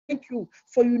you,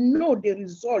 for you know the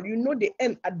result, you know the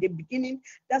end at the beginning.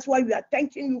 That's why we are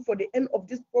thanking you for the end of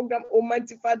this program,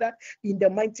 Almighty Father, in the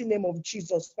mighty name of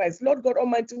Jesus Christ. Lord God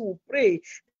Almighty, we pray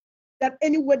that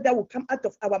any word that will come out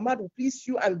of our mouth will please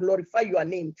you and glorify your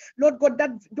name. Lord God,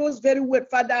 that those very words,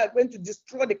 Father, are going to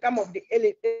destroy the camp of the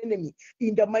enemy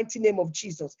in the mighty name of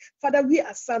Jesus. Father, we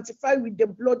are sanctified with the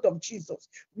blood of Jesus.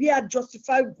 We are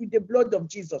justified with the blood of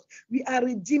Jesus. We are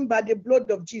redeemed by the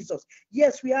blood of Jesus.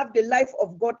 Yes, we have the life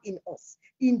of God in us,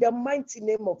 in the mighty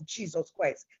name of Jesus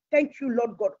Christ. Thank you,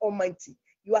 Lord God Almighty.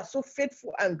 You are so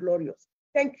faithful and glorious.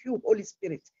 Thank you, Holy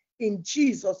Spirit. In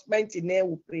Jesus' mighty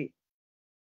name we pray.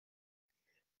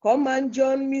 Come and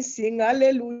join me, sing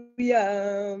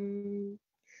hallelujah.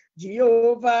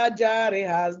 Jehovah Jireh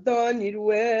has done it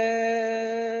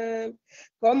well.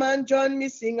 Come and join me,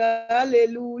 sing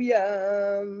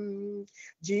hallelujah.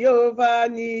 Jehovah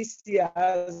Nissi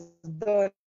has done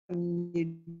it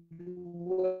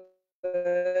well.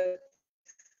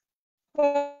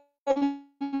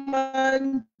 Come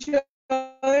and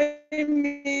join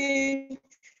me.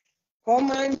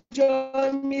 Come and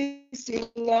join me, sing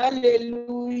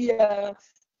hallelujah.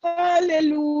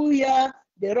 Hallelujah.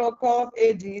 The Rock of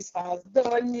Ages has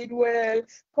done it well.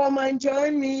 Come and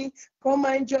join me,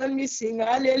 sing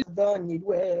hallelujah. Done it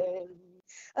well.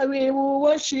 And we will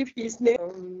worship his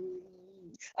name.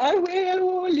 And we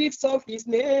will lift up his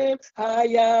name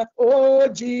higher. Oh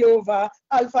Jehovah,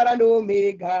 Alpha and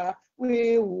Omega.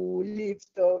 We will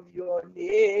lift up your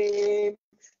name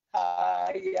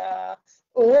higher.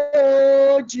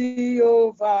 Oh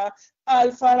Jehovah,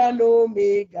 Alpha and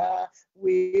Omega,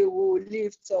 we will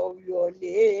lift up your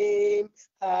name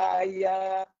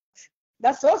higher.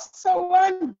 That's also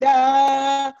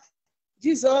wonder,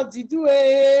 Jesus did do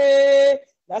it.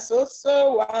 That's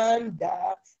also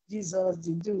wonder, Jesus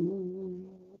did do.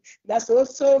 That's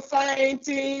also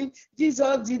fighting,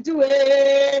 Jesus did do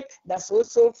it. That's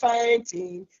also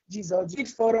fighting, Jesus did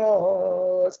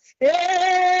for us.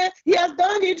 Hey, he has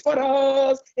done it for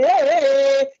us.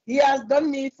 Hey, he has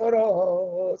done it for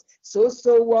us.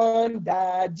 So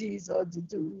wonder, Jesus did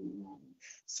do.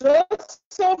 So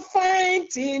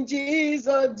fighting,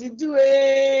 Jesus did do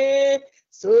it.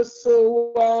 So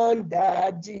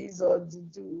wonder, Jesus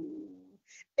did do.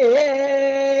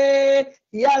 Hey,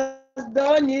 he has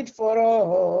done it for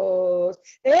us.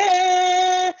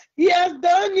 Hey, he has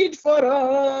done it for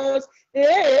us.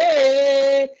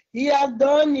 Hey, he has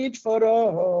done it for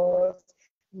us.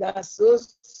 Now so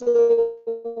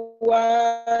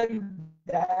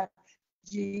wonder,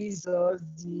 Jesus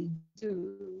did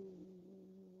do.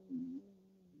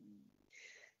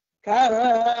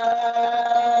 Kabiye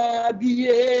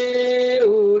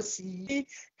osi,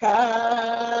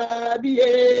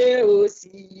 kabiye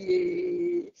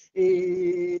osi.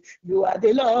 You are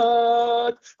the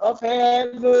Lord of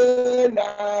heaven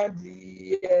and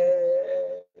the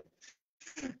earth.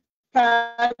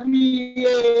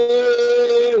 Kabiye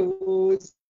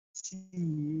osi,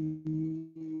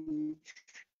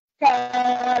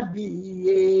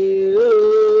 kabiye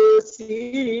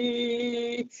osi.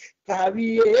 Kabiyesi,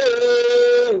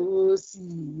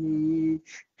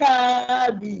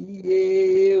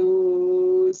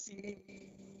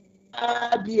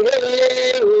 kabiyesi,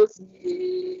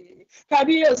 kabiyesi,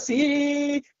 kabiyesi,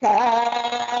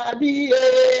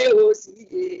 kabiyesi.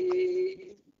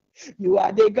 You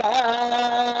are the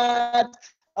God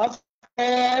of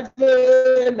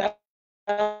heaven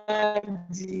and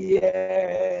the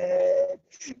earth.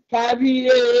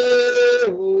 Kabiyesi,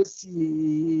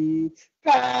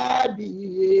 kabiyesi,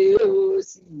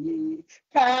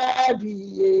 kabiyesi.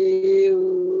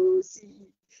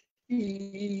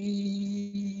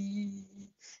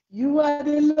 You are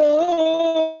the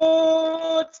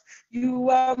Lord, you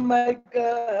are my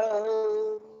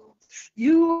God.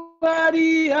 You are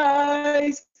the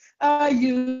eyes I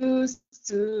used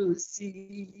to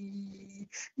see.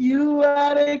 You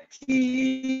are the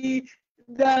key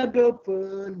that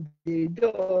opened the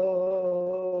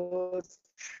doors.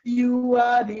 You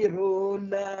are the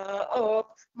owner of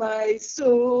my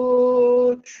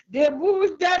soul. The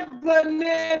bush that burned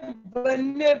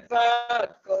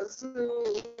never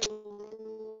consumed.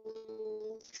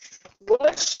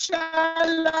 What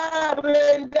shall I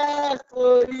render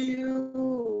for you,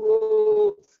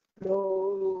 oh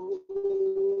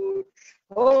Lord?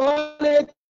 Only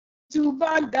to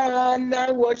bow down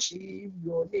and worship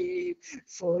your name,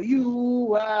 for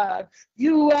you are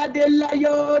the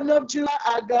Lion of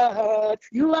Judah, God.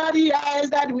 You are the eyes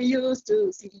that we used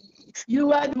to see.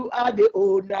 You are the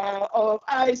owner of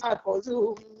eyes that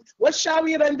consume. What shall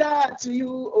we render to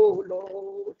you, O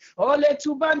Lord? Only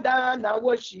to bow down and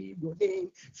worship your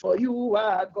name, for you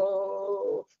are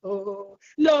God.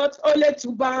 Lord, only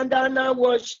to bow down and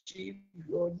worship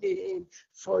your name,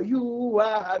 for you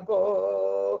are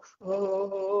God.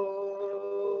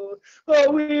 Oh,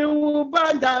 we will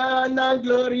bow down and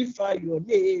glorify your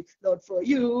name, Lord, for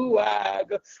you are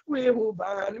God. We will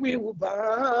bow, and we will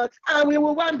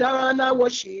bow down and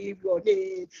worship your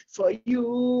name, for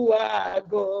you are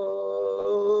God.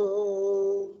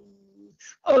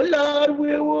 Oh Lord,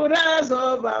 we will rise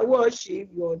up and worship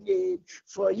your name,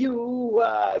 for you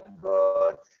are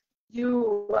God.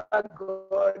 You are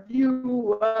God,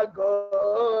 you are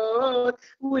God.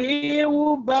 We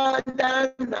will bow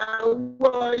down and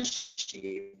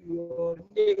worship your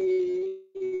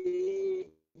name,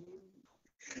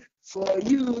 for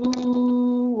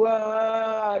you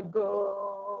are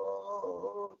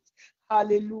God.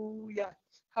 Hallelujah.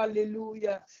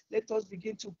 Hallelujah. Let us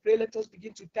begin to pray. Let us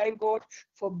begin to thank God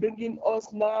for bringing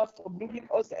us now, for bringing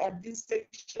us at this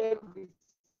section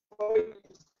before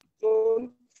His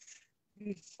throne.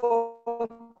 Before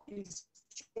His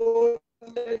throne,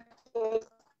 let us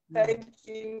thank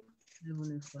Him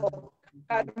for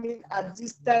coming at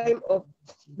this time of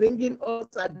bringing us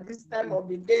at this time of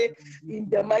the day in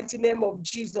the mighty name of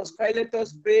Jesus Christ. Let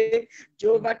us pray.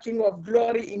 Jehovah, King of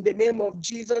glory, in the name of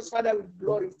Jesus, Father, we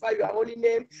glorify your holy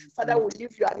name. Father, we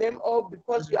lift your name up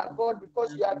because you are God,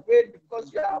 because you are great,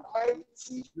 because you are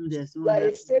mighty. You are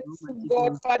a faithful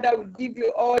God. Father, we give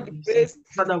you all the praise.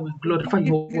 Father, we glorify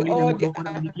your holy name, Lord.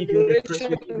 Father, we give you the praise,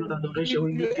 we give you the adoration,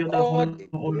 we give you the honor,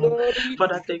 Lord.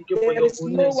 Father, thank you for There your is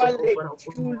no goodness, one Lord, like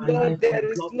upon you, our life, Lord. for There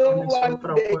your is love, no kindness, Lord, one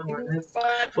upon like our you, life,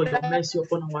 for your Father. mercy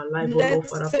upon our life, oh Lord,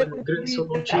 Father, for Blessed your grace, oh be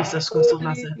Lord the Jesus Christ, oh holy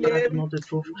Nazareth, Father, to name. know the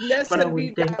truth. Father, Blessed we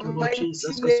be thank the you, Lord mighty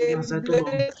Jesus Christ, oh name. Nazareth, oh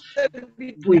Lord. Blessed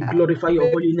be We the glorify your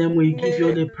holy name. We give you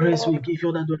the name, praise. We Lord. give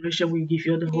you the adoration. We give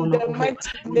you the In honor, the oh Lord. mighty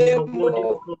You are name worthy, oh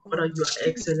of Lord. Father, you are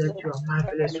excellent. Jesus You are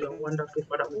marvelous. You are Christ. wonderful.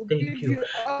 Father, we We thank give you. you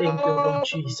Thank you, Lord all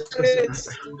Jesus Christ.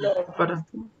 praise, Lord. Father,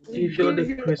 We give you give the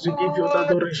you praise. We give you the all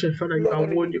the adoration. Father, you are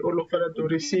worthy, glory. oh Lord, Father, to We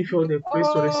give receive all you the praise,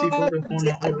 to receive all all the the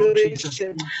honor, oh Lord Jesus.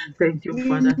 adoration. Thank you, We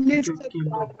Father. Thank you, lift up King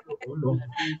of our Glory, oh Lord.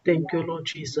 Thank you, Lord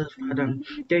Jesus, Father.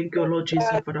 we lift Thank you, up Lord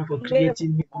Jesus, your Father, for name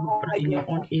creating me, oh Lord, Father, in your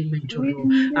own higher. image, oh We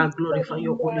Lord. I lift up glorify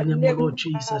your holy your name, oh name Lord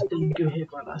Jesus. Thank you, higher.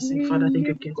 everlasting We Father. Thank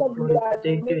you, lift King of up Glory. your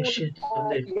Thank you, name ancient of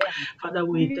days. higher. Father,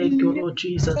 we We thank you, Lord lift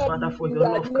Jesus, up Father, for your your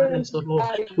love, name kindness, oh Lord.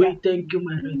 higher. We thank you,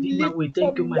 my We Redeemer. We lift up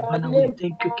thank you, my your banner. We name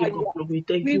thank you, King of higher. Glory. We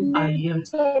thank We you, I am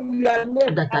lift up your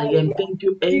name that I am. higher. Thank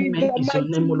you. In Amen the is your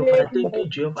mighty name, O Lord Father. name Thank you, of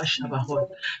Jehovah Shabbath. Jesus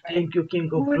Christ. Thank you, King of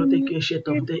Glory. Thank We you, Ancient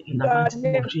of lift Day, in the your mighty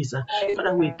name of name Jesus.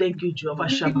 Father, we higher. thank you, Jehovah We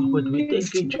Shabbath. We thank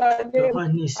lift you, your name Jehovah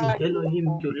Nisi. Elohim,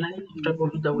 higher. you light of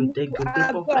trouble, that we You thank you. Giver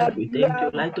are of life, God, we you thank you.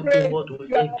 are Light of the great, world, we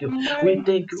you thank are you. We mighty,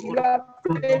 thank you, O you Lord. are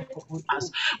Upon us.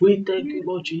 faithful. We thank you, We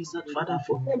Lord Jesus, Father,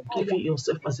 for lift giving higher.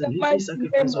 yourself In as a the living mighty name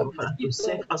sacrifice, O of Lord Father, to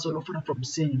save Jesus. us, O Lord Father, from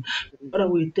sin. Father,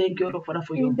 we thank you, O Lord Father,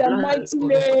 for your In the blood, mighty O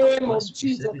Lord Father, name for of us. We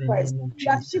serve Jesus in the Christ. name of We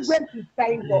are still Jesus. going to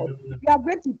thank God. Hallelujah. We are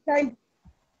going to thank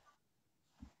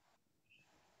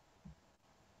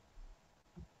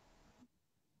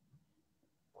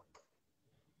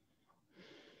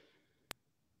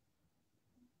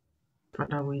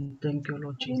Father, we thank you,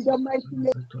 Lord in Jesus. the mighty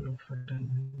name. Lord, Father, in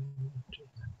the name of Jesus.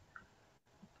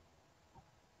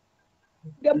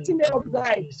 The mighty Thank name you, of Lord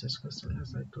God. Jesus, because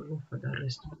as I told Lord, Father,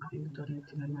 restore my internet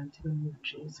in the mighty name of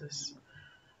Jesus.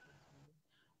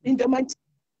 In the mighty,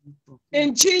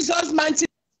 in Jesus' mighty.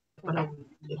 Father, we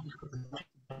thank you,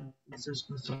 Jesus,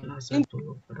 because as I In told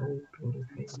Lord, Father, we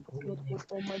glorify your holy Lord name. God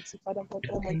Almighty, Father God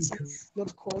Thank Almighty, you.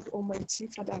 Lord God Almighty,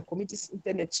 Father, I commit this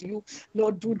internet to you.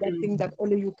 Lord, do that thing Amen. that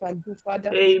only you can do, Father.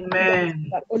 Do that thing Amen.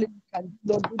 that only you can do.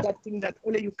 Lord, do that thing that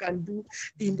only you can do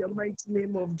in the mighty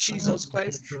name of Father, Jesus we thank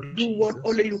Christ. you, Lord Do what Jesus,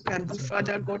 only you because can do, as I told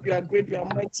Father Lord, God. You Father, are in great, the you are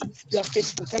name of mighty, you are Jesus.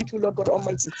 faithful. Thank you, Lord God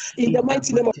Almighty. In the In the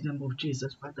mighty name of, mighty name of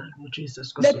Jesus, Father, Lord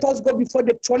Jesus, because let us go before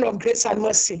the throne of grace and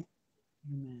mercy.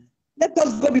 Amen. Let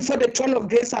us go before the throne of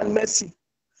grace and mercy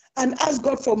and ask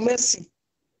God for mercy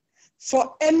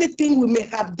for anything we may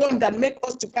have done that make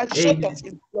us to fall short of Amen.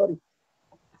 his glory.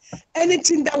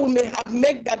 Anything that we may have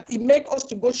made that it make us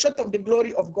to go short of the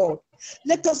glory of God.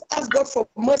 Let us ask God for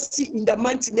mercy in the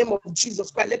mighty name of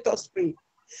Jesus Christ. Let us pray.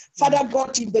 Father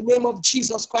God, in the name of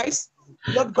Jesus Christ,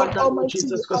 Lord God Father, Lord Almighty,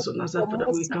 we Jesus Christ, ask of you Nazareth, for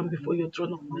Father, we mercy. come before your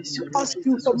throne of mercy, O Lord Ask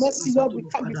you Jesus for Christ, of mercy, Nazareth, Lord. O We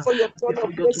Lord come Father, before your throne before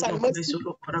of your grace throne and of mercy. mercy, O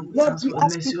Lord Father, we Lord, ask we for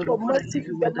ask mercy, you O for Lord Father, mercy in the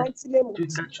everywhere that mighty name of to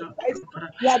Jesus catch up, O Christ. Lord Father,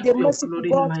 You are the your merciful glory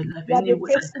in God. my life, You are the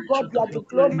anywhere I faithful catch God. short You of are the your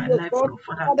glory in my glorious life, O God. Lord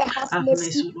Father, Father, have have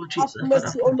mercy, mercy. O Lord Have Jesus, Father,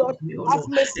 mercy, O Lord. forgive me, O Have Lord,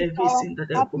 mercy, every power. sin that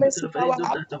I Have have committed, mercy, of any power. door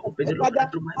that I opened, O Lord Father,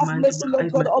 Father, through my have mind, through mercy, my Lord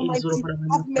eyes, God my ears, O Lord Almighty. Father,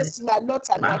 Have mercy, my Lord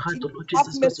and my my heart, King. O Lord Have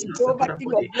Jesus Christ, mercy, of Nazareth, Jehovah, Father, King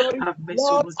body, of glory. have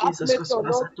mercy, O Lord, Lord have Jesus mercy, Christ, O of Lord.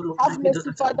 Nazareth, O Lord, Have every door mercy,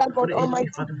 that I Father open, God for Almighty.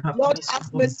 Father, have Lord, mercy have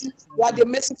upon me. mercy. You are the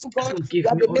merciful God. You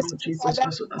Forgive are me, the O Lord merciful Jesus Father.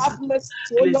 Christ, Have mercy,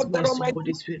 O cleanse Lord my God soul, Almighty.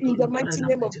 body, spirit, O In the Lord, Father, in mighty the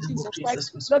name of mighty name of Jesus Jesus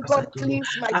Christ. Christ, Lord God,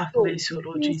 cleanse my have soul. mercy, O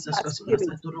Lord Cleanse Jesus my Christ, spirit.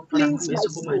 Father, have Cleanse my mercy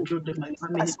upon my soul. children, my Cleanse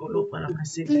my family, O Lord, spirit. Father, my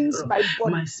siblings, Cleanse my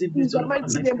my body. In siblings, O the Lord, Father,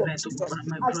 mighty my name of parents, O Lord, Jesus. Father,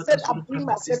 my I said, brothers, O I Lord, bring Father,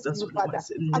 my myself to sisters, O you, Lord, my Father.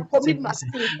 I commit my siblings,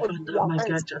 spirit unto Father, your my hands.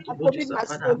 grandchild, I O Lord commit Jesus, my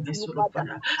Father, have soul to mercy, you, O Lord, Father.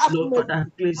 Father, Have Lord, mercy Father,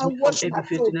 cleanse me and from wash my every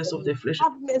soul filthiness for of me. the flesh.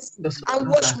 Have mercy and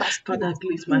wash my spirit. Father,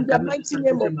 cleanse my In the garment, mighty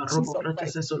name of my robe of Jesus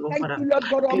Christ. righteousness, O Lord, Thank Father. you, Lord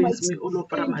God Cleanse me, Almighty. O Lord,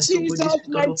 Father, In my soul, body, Jesus'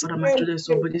 spirit, O Lord, mighty Father, my name, children's we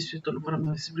soul, pray. body, spirit, O Lord, Father,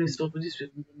 my siblings, soul, body,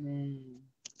 spirit.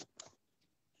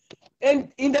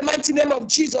 And in the mighty name of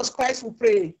Jesus Christ, we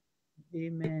pray.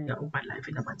 Amen. My life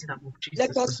in the mighty name of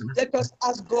Let Jesus us Christ.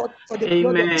 ask God for the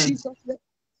blood of Amen. Jesus.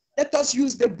 Let us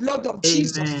use the blood of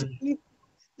Jesus to Amen. clean.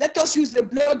 Let us use the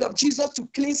blood of Jesus to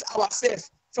cleanse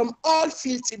ourselves from all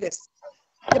filthiness.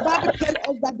 The Bible tells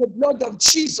us that the blood of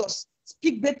Jesus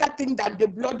speaks better things than the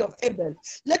blood of Abel.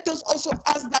 Let us also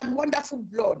ask that wonderful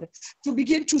blood to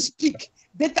begin to speak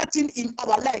better things in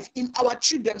our life, in our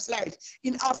children's life,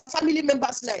 in our family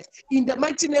members' life, in the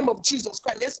mighty name of Jesus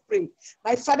Christ. Let's pray.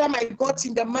 My Father, my God,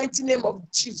 in the mighty name of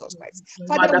Jesus Christ.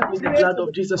 Father, Father, we please, the pray blood for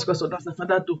of Jesus Christ,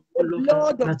 Father, to the Lord,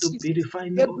 blood Father, of to Jesus, purify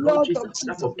me, the oh Lord blood Jesus, of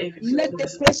Father, Jesus. from every Let the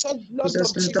filthiness precious blood Jesus,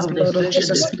 of let the Jesus, of the blood of flesh the and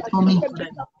the Jesus blood speak that for spirit, oh me. Lord, speaks Father,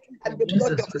 better than the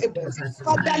blood Jesus of Christ, Abel.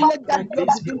 Father, let Father, that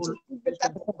blood cleanse me, begin oh to speak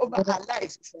better over our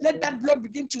lives. Let that blood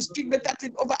begin to speak better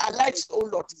thing over our lives, oh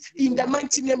Lord. In the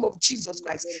mighty name of Jesus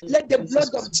Christ, let the Jesus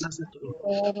blood of Christ, Jesus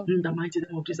in the mighty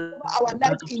name of Jesus, over our the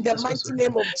blood lives of in the Jesus Christ, mighty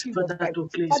name of Jesus Father, Christ. to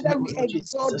cleanse me, Father, oh we Lord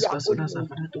exalt Jesus your Christ, holy name.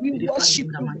 Father, to We purify me worship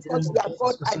in the you mighty name because of you are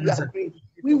God Jesus and you are Christ, great.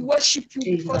 We worship you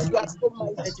in the because you are name so of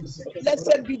Jesus mighty. Christ,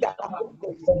 Blessed be the holy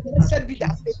name. Blessed be the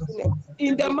Jesus faithful Christ. name.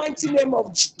 In the mighty name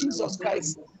of Father, we Jesus thank you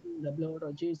Christ. for the blood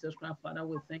of Jesus Christ. Father,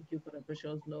 we thank you for the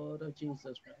precious blood of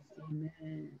Jesus Christ.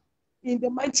 Amen. In the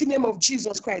mighty name of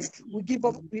Jesus Christ, we give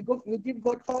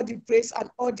God all the praise and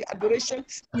all the adoration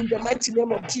in the mighty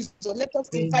name of Jesus. Let us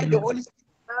invite the Amen. Holy Spirit.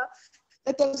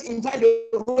 Let us invite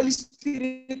the Holy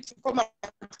Spirit to come and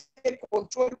take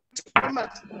control, to come and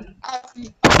have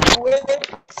his way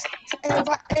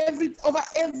over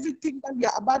everything that we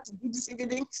are about to do this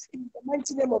evening. In the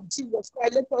mighty name of Jesus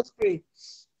Christ, let us pray.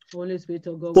 Holy Spirit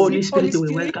of God, Holy Sweet Spirit, Holy we Spirit,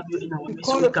 welcome you in our we midst.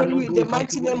 call We upon you cannot in do the without you.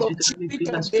 mighty Holy name of Spirit, can you Jesus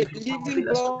fill of us with the your power, living fill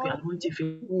us with your God. anointing,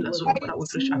 we fill us, Lord, worship Father, Invite with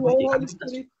fresh you, anointing, Holy anoint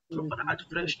us, Spirit. Lord, you. Father, at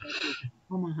fresh.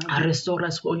 Come and have And your restore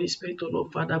us, Holy Spirit, oh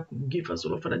Lord, Father, give us, oh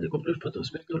Lord, Father, the complete fruit of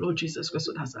Spirit, oh Lord Jesus Christ,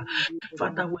 oh Nazareth.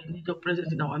 Father, we need your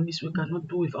presence in our midst. We cannot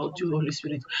do without you, Holy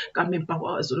Spirit. Come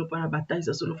empower us, oh Lord, Father, baptize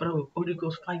us, oh Lord, Father, with Holy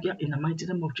Ghost fire in the mighty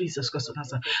name of Jesus Christ, oh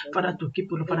Nazareth. Father, to keep,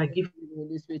 oh Lord, Father, give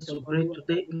Holy Spirit to of God, pray you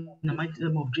today in the mighty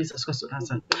name of Jesus Christ.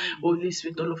 Holy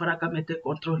Spirit, Lord Father, come and take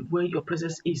control where your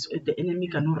presence is. The enemy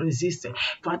cannot resist.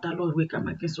 Father, Lord, we come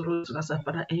against the Lord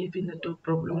Father, every network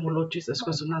problem, oh Lord Jesus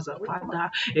Christ.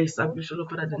 Father, establish, Lord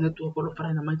Father, the network, oh Lord Father,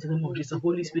 in the mighty name of Jesus.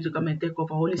 Holy Spirit, come and take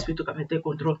over. Holy Spirit, come and take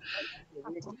control.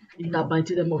 In the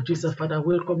mighty name of Jesus, Father,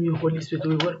 welcome you, Holy Spirit.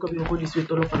 We welcome you, Holy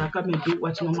Spirit. Lord Father, come and do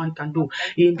what no man can do.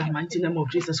 In the mighty name of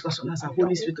Jesus Christ,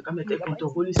 Holy Spirit, come and take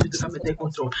control. Holy Spirit, come and take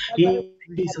control. In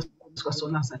Jesus Christ,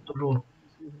 Lord.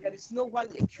 There is no one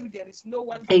like you. There is no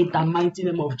one In to the do. mighty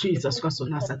name of Jesus Christ,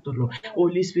 Lord.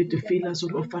 Holy Spirit, to fill us, O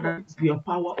Lord Father, with your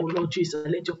power, O Lord Jesus.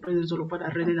 Let your presence, O Lord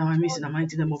Father, reign in our midst in the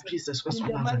mighty name of Jesus Christ, In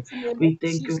the mighty name of we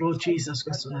thank you, Jesus Lord Christ. Jesus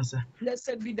Christ,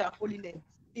 Blessed be the holy name.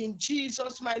 In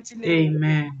Jesus' mighty name, we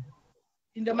pray. Amen.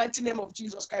 In the mighty name of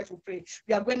Jesus Christ, we pray.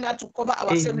 We are going now to cover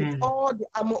ourselves with Amen. all the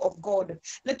armor of God.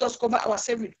 Let us cover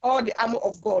ourselves with all the armor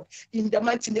of God. In the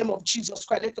mighty name of Jesus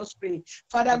Christ, let us pray.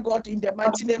 Father God, in the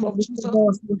mighty name of Jesus,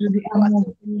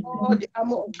 all the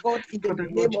armor of God in the Father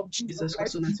name God, of Jesus Jesus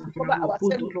Christ, Christ. Father, We cover we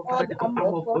put, ourselves O with Lord all Father, the the armor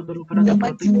armor of of God God, O Lord in Father, the to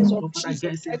mighty protect name us, O of Lord Father, Jesus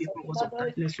against every Christ of form of Nazareth.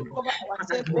 darkness, O We Lord. cover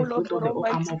Father, ourselves, oh we Lord put on God the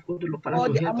armor Almighty, of God, O Lord Father, all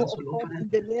to the help armor us, of O Lord God Father. in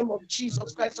the name of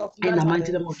Jesus Christ of In the Nazareth.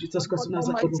 mighty name of Jesus Lord God Christ, O Lord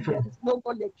Almighty, there Father. is no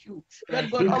God like you.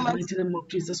 Lord God In the Almighty, mighty name of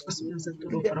Jesus Christ,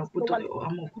 Lord there Father, is no put on one the like you.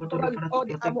 armor of We God, O cover Lord with Father, to all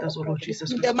the armor protect of us, O God Lord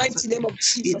Jesus in the Christ, mighty name of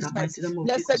in Jesus the mighty Christ. name of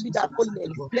Blessed Jesus be Christ, that holy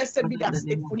name. Lord. Blessed be Father, in that the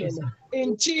name of faithful name. Jesus.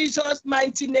 In Jesus'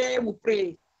 mighty name we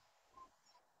pray.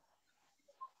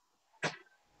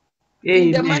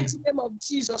 In the mighty Amen. name of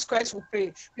Jesus Christ, we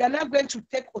pray. We are now going to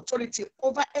take authority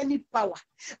over any power,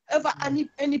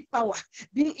 any power,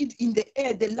 being it in the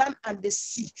air, the land, and the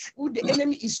sea, who the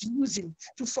enemy is using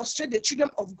to frustrate the children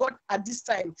of God at this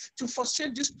time, to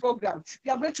frustrate this program.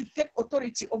 We are going to take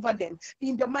authority over them.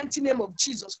 In the mighty name of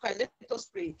Jesus Christ, let us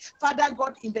pray. Father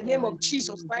God, in the name of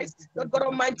Jesus Christ, Lord God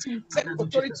Almighty, we take Father,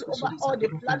 Lord Jesus authority Christ, over all the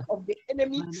Lord plan Father. of the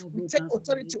enemy. We take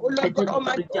authority, oh Lord God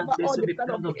Almighty, over all the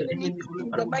plan of the enemy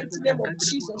in the mighty name of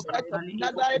Jesus Christ of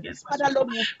Nazareth. Father, Lord,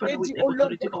 we pray thee, oh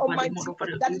Lord God Almighty,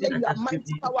 that let your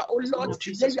mighty power, oh Lord,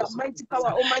 let your mighty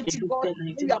power, Almighty God,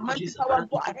 let your mighty power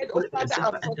go ahead, oh Father,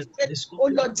 and frustrate, oh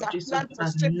Lord, their plan,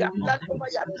 frustrate their plan over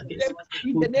your children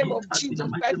in the name of Jesus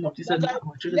Christ of Nazareth.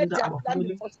 Let their plan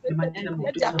be frustrated.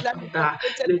 Let their plan be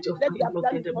frustrated. Let your Let fire their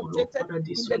plan be locate them, O Lord, frustrated Father, in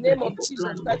this the one, the name of evil Jesus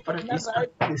plan, O Lord, Christ of Father, this Nazareth.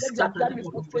 Let their scatter plan them, be O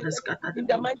Lord, Father, frustrated scatter in them,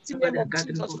 the O Lord, mighty Father, name they are of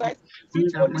gathering, Jesus O Lord, Christ. in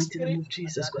Sweet the Holy mighty name Spirit, of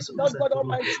Jesus Christ of Lord God Nazareth, O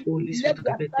Lord. Almighty, Holy let Spirit,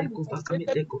 their come and plan take be over, come and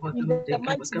frustrated take over, in come and the take over,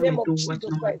 mighty come name and of do what Jesus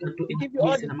no man Christ. can do We in give you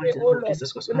all peace, in the the praise, mighty name oh of Lord.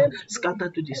 Jesus Christ of Your name Nazareth. we give Scatter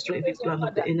to you all the destroy every praise, oh plan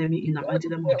of the Father. enemy We in give the you all mighty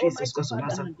the name of praise, Jesus Almighty Christ of Father.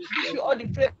 Nazareth. We give you all the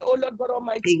praise, oh Lord God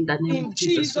Almighty. In the name In of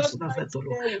Jesus Christ Jesus' of Nazareth, mighty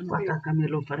O Lord. name we pray. Father, come,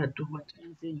 Lord, Father, do what.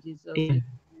 In Jesus' Amen.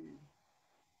 name.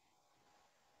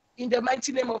 In the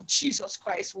mighty name of Jesus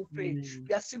Christ we pray. Amen.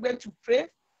 We are still going to pray.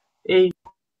 Amen.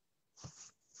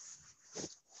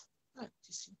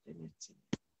 This internet thing.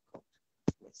 God,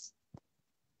 yes.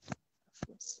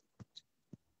 Yes.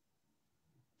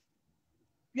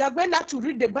 We are going now to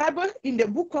read the Bible in the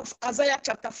book of Isaiah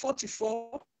chapter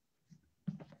 44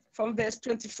 from verse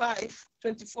 24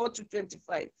 to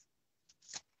 25.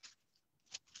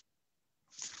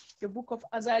 The book of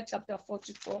Isaiah chapter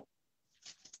 44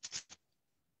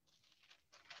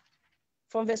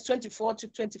 from verse 24 to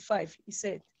 25. He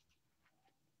said,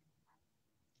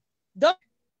 "Thus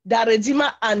the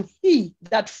Redeemer and he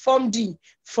that formed thee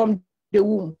from the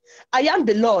womb. I am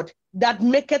the Lord that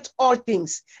maketh all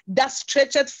things, that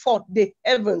stretcheth forth the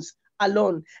heavens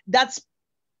alone, that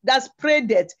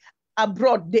spreadeth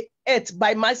abroad the earth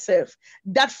by myself,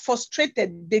 that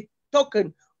frustrated the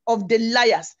token of the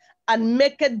liars, and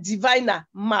maketh diviner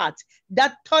mad,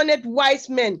 that turneth wise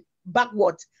men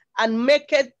backward, and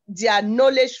maketh their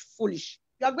knowledge foolish."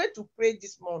 You are going to pray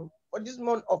this month, for this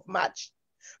month of March.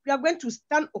 We are going to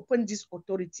stand upon this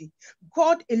authority.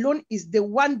 God alone is the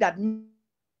one that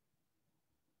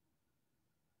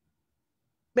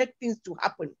make things to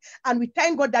happen. And we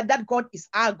thank God that that God is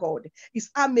our God, is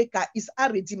our maker, is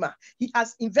our redeemer. He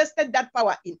has invested that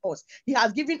power in us. He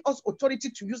has given us authority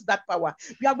to use that power.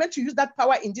 We are going to use that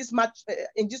power in this March,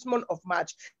 in this month of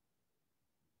March.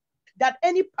 That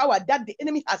any power that the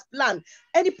enemy has planned,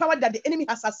 any power that the enemy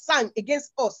has assigned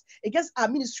against us, against our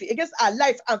ministry, against our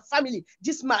life and family,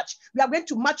 this March, we are going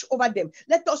to march over them.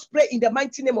 Let us pray in the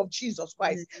mighty name of Jesus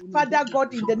Christ. Father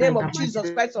God, in the name of Jesus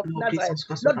Christ of Nazareth,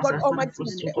 Lord God Almighty,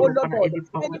 oh Lord God,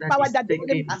 any power that the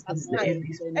enemy has assigned,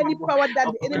 any power that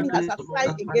the enemy has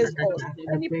assigned against us,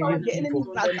 any power the enemy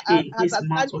has assigned against us,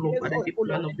 oh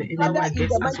Lord. Father, in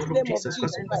the mighty name of Jesus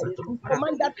Christ, we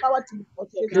command that power to be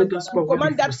frustrated. Let us We power be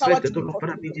command that power to frustrated, O be Lord,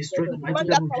 Father, be frustrated. destroyed We in the mighty command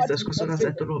name that of power to Jesus be Christ of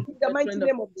Nazareth, frustrated. O Lord. In the mighty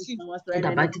name of Jesus. In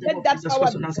the mighty name Let of that Jesus power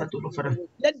Christ be of Nazareth, O Lord, Father.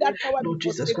 frustrated. Let that power be Lord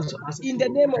Jesus Christ frustrated. of Nazareth, In O the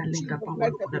Lord, name of Father, let Jesus that power,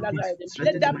 Christ Lord, of Father, be Nazareth. Let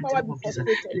frustrated in the that mighty power name be of Jesus.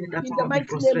 frustrated. Let that In the power be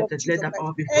mighty name of frustrated. Let Jesus that Christ.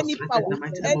 power be Any frustrated in power, the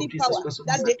mighty name of Jesus Christ of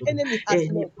that the Nazareth, O Lord. enemy has Any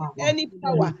known, power, any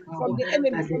power from the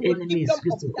enemy, that the from the enemy is kingdom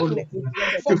of using, O Lord,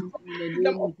 darkness, for the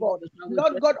kingdom of God.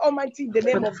 Lord God Almighty, in the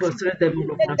name Father, of Jesus, frustrate them, O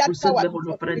Lord, let Father, that frustrate power them, be O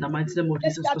Lord, Father, in the frustrated. mighty name of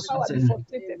Let Jesus that Christ of power be Nazareth.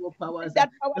 frustrated. Let that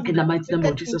power be In the mighty name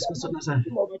frustrated of in Jesus the Christ of mighty Nazareth.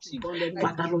 name of Jesus Christ.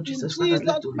 Father, Lord In Jesus, Father, Jesus'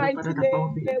 let, O Lord, mighty Father, that power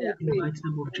name be we in the pray. mighty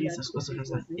name of Jesus Christ of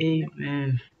Nazareth.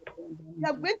 Amen. We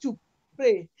are going to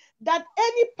pray that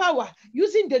any power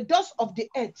using the dust of the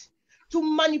earth to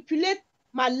manipulate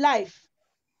my life,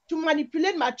 to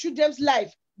manipulate my children's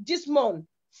life this month,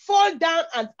 fall down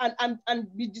and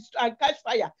be destroyed and catch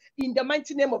fire in the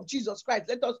mighty name of Jesus Christ.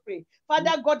 Let us pray.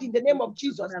 Father God, in the name of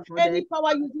Jesus, any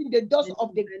power using the dust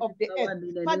of the earth,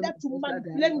 Father, to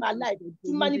manipulate my life,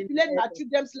 to manipulate my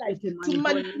children's life, to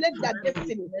manipulate their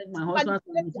destiny, to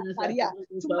manipulate their career,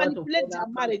 to manipulate their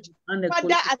marriage.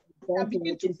 Father, as I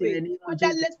begin to pray,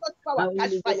 Father, let such power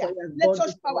catch fire. Let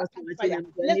such power catch fire.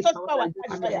 Let such power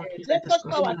catch Father, fire. Lord Jesus Let such Christ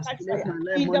of power Nazareth. catch fire.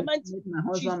 In the mighty name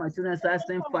of Jesus. My children Let start such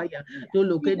send power fire catch fire. to In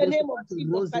locate the those name of to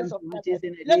Jesus rose them Christ to of riches Nazareth.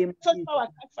 in the Let name of such Jesus. power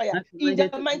catch fire. I In command the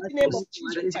them to mighty march name away of from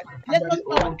my Jesus religion. Christ. Let Father, such O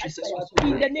power Lord catch Jesus fire. Christ,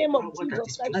 In the any name of power that Jesus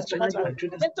is Christ of frustrating my Nazareth.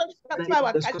 children's Let such life,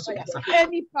 power Jesus catch Christ of fire. Nazareth.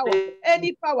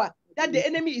 Any power that the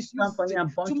enemy is Come for you using and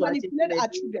to punch your teeth in manipulate the our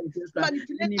name children, of Jesus to Christ.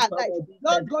 manipulate Any our power life. of this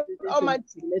Lord God to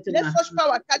Almighty, let let my such hand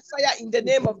power catch fire in the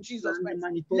name of Jesus Christ. Let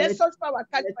manipulate. such power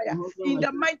catch Let my fire husband, in my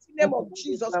the children. mighty I name of command this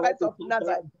Jesus power Christ to of catch fire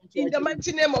Nazareth. and punch In your the children.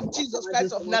 mighty name of I Jesus command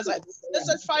this Christ of power to Nazareth. catch Let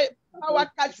fire and such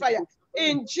power catch fire. fire.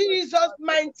 In Jesus'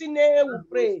 mighty name we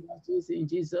pray. In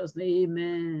Jesus' name,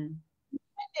 amen.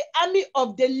 The army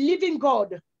of the living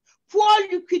God pour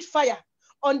liquid fire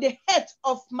on the head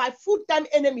of my full-time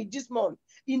enemy this month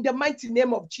in the mighty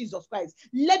name of Jesus Christ.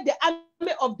 Let the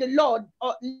army of the Lord,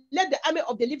 or let the army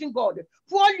of the living God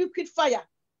pour liquid fire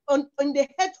on the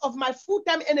head of my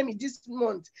full-time enemy this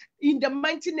month. In the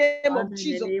mighty name of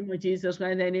Jesus. In the name of Jesus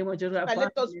Christ, in the name of Jesus Christ,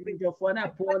 Let us pray.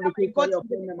 Father, pour liquid fire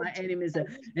upon my enemies.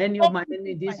 Any of my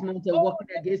enemies this month working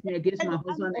against me, against my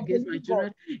husband, against my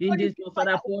children. In this month,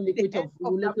 Father, pour liquid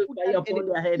fire upon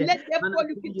their head. Let them pour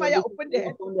liquid fire upon the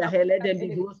head of their head.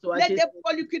 Let them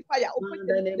pour liquid fire upon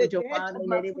the head of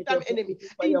my full-time enemy.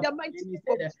 In the mighty name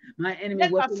of Jesus. My enemy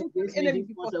working against me,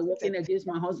 working against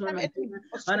my husband, my children.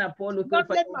 Father, pour liquid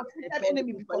fire. Let my full-time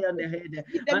enemy be on their head.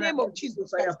 In the name of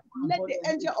Jesus Christ, let the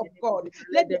angel of God,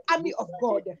 let the army of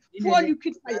God pour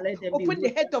liquid fire upon the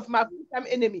head of my full-time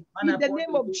enemy. In the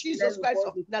name of Jesus Christ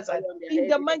of Nazareth. In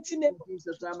the mighty name of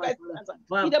Jesus Christ of Nazareth.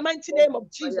 In the mighty name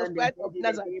of Jesus Christ of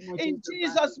Nazareth. In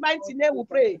Jesus' mighty name we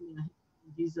pray.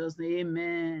 In Jesus' name,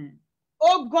 amen.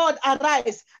 Oh God,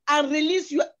 arise and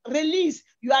release. You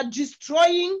are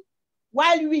destroying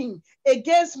wild wing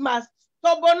against my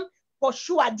stubborn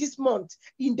pursuer this month.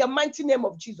 In the mighty name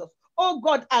of Jesus. Oh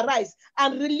God, arise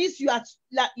and release. You are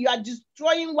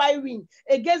destroying wild wing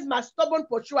against my stubborn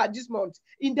pursuer this month.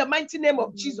 In the mighty name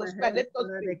of Jesus Christ, let us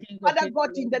pray. Father God,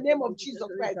 in the name of Jesus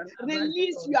Christ,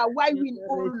 release your wild wing,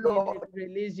 oh Lord.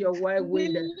 Release your wild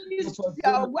wing. Release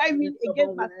your wild wing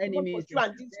against my stubborn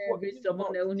pursuer this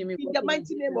month. In the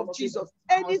mighty name of Jesus,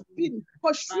 any spirit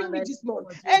pursue me this month.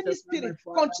 Any spirit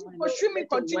pursue me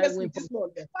continuously this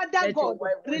month. Father God,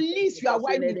 release your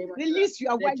wild wing. Release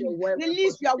your wild wing.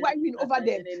 Release your wild wing over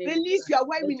them. Release your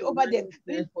wild wing over them.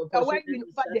 Release your wild wing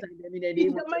over them.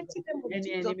 In the mighty name of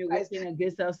Jesus Christ.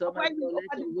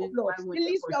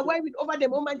 Release your wild wing over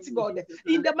them, Almighty God.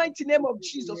 In the mighty name of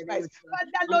Jesus Christ.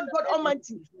 Father, Lord God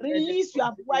Almighty, release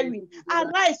your wild wing.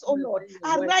 Arise, oh Lord.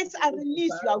 Arise and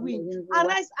release your wing.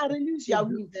 Arise and release your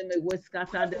wing. You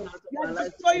are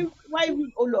destroying wild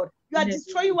wing, oh Lord. You are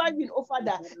destroying wild wing, oh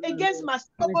Father, against my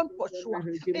stubborn pursuer,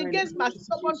 against my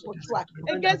stubborn pursuer,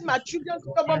 against my children's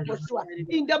stubborn pursuer.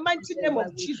 In the mighty name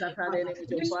of Jesus,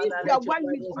 release your wild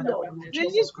wing, oh Lord.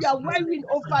 Release your wild wing,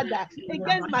 oh Father,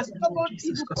 against my stubborn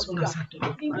evil pursuer.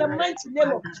 In the mighty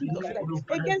name of Jesus Christ,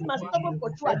 against my stubborn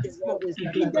pursuer this month.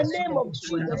 In the name of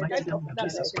Jesus Christ of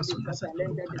Nazareth.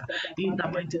 In the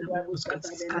mighty name of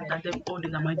Jesus, scatter them all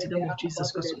in the mighty name of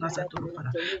Jesus Christ of Nazareth,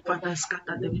 Father,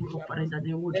 scatter them all, Father, in the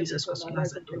name of Jesus Christ of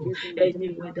Nazareth.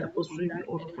 Anywhere they are pursuing me,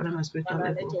 all Father, my spiritual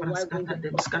life, Father, scatter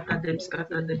them, scatter them,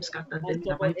 scatter them, scatter them in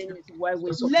the mighty name of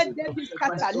Jesus. Let them be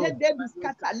scattered, let them be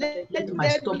scattered, let my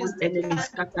stubborn enemies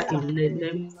scatter in the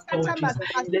name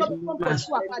of Jesus.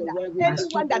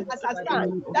 Anyone that has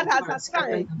assigned, that has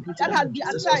been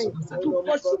assigned to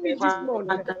pursue me this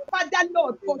morning, Father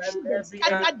Lord, pursue them,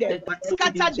 scatter them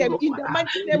in the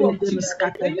mighty name of Jesus.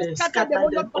 May you scatter them, oh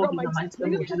Lord God Almighty. May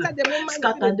you scatter them, oh mighty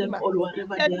scatter them all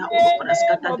wherever they are, oh Father,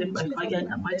 scatter them by fire in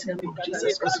the mighty name of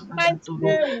Jesus Christ.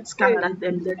 Scatter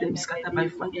them, let them scatter by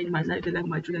fire in my life, like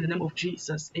my children, in the name of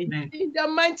Jesus. Amen. In the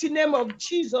mighty name of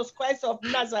Jesus Christ of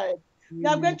Nazareth. We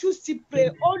are going to still pray,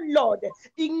 oh Lord,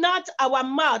 ignite our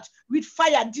mouth with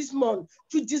fire this month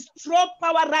to destroy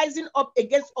power rising up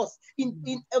against us,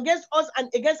 against us and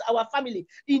against our family.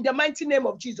 In the mighty name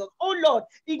of Jesus, oh Lord,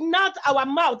 ignite our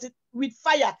mouth with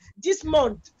fire this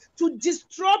month to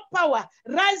destroy power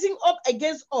rising up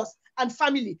against us and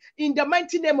family. In the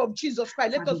mighty name of Jesus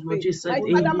Christ, let us pray. My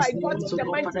Father, my God, in the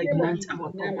mighty name of Jesus,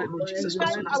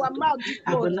 ignite our mouth this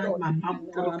month, Lord. Ignite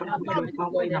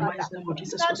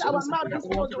our mouth this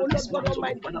month, oh Lord God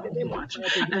Almighty, in the name of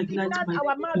Jesus. Ignite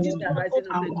our mouth this month,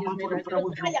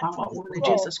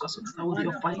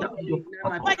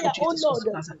 fire, oh Lord,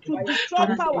 to destroy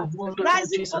power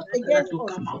rising up against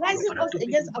us, rising us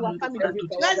against our family,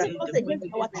 rising us against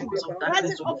our children,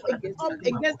 rising up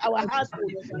against our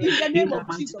household. In the name of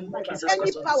Jesus Christ,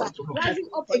 any power rising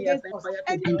up against us,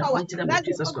 any power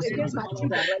rising up against my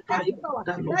children, any power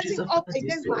rising up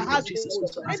against my household,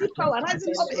 any power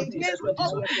rising up against every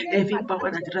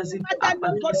power that rising up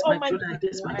against my children,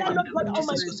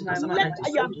 against my family,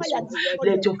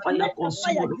 let your fire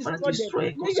consume,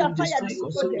 destroy, consume, the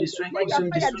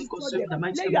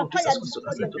mighty name of Jesus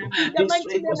Christ.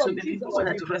 Destroy, consume every power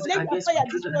that rises against my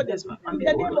children, against my family,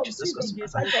 oh Lord Jesus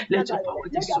Christ. Let your power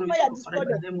destroy, in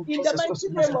the name of Jesus.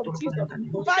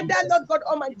 Father, Lord God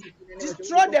Almighty,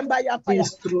 destroy them by your fire.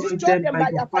 Destroy them by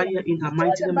your fire in the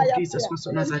mighty name of Jesus Christ.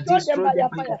 Destroy them by your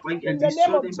fire in the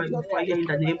name of Jesus Christ.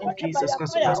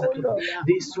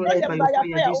 Destroy them by your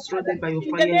fire. Destroy them by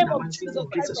your fire in the mighty name of Jesus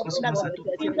Christ.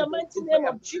 In the mighty name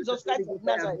of Jesus Christ of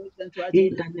Nazareth.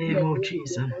 In the name of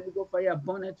Jesus.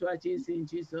 In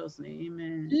Jesus' name,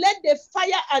 amen. Let the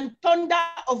fire and thunder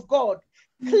of God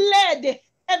clear the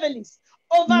heavens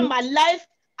over my life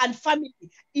and family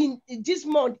in this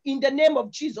month, in the name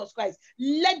of Jesus Christ.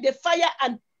 Let the fire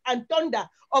and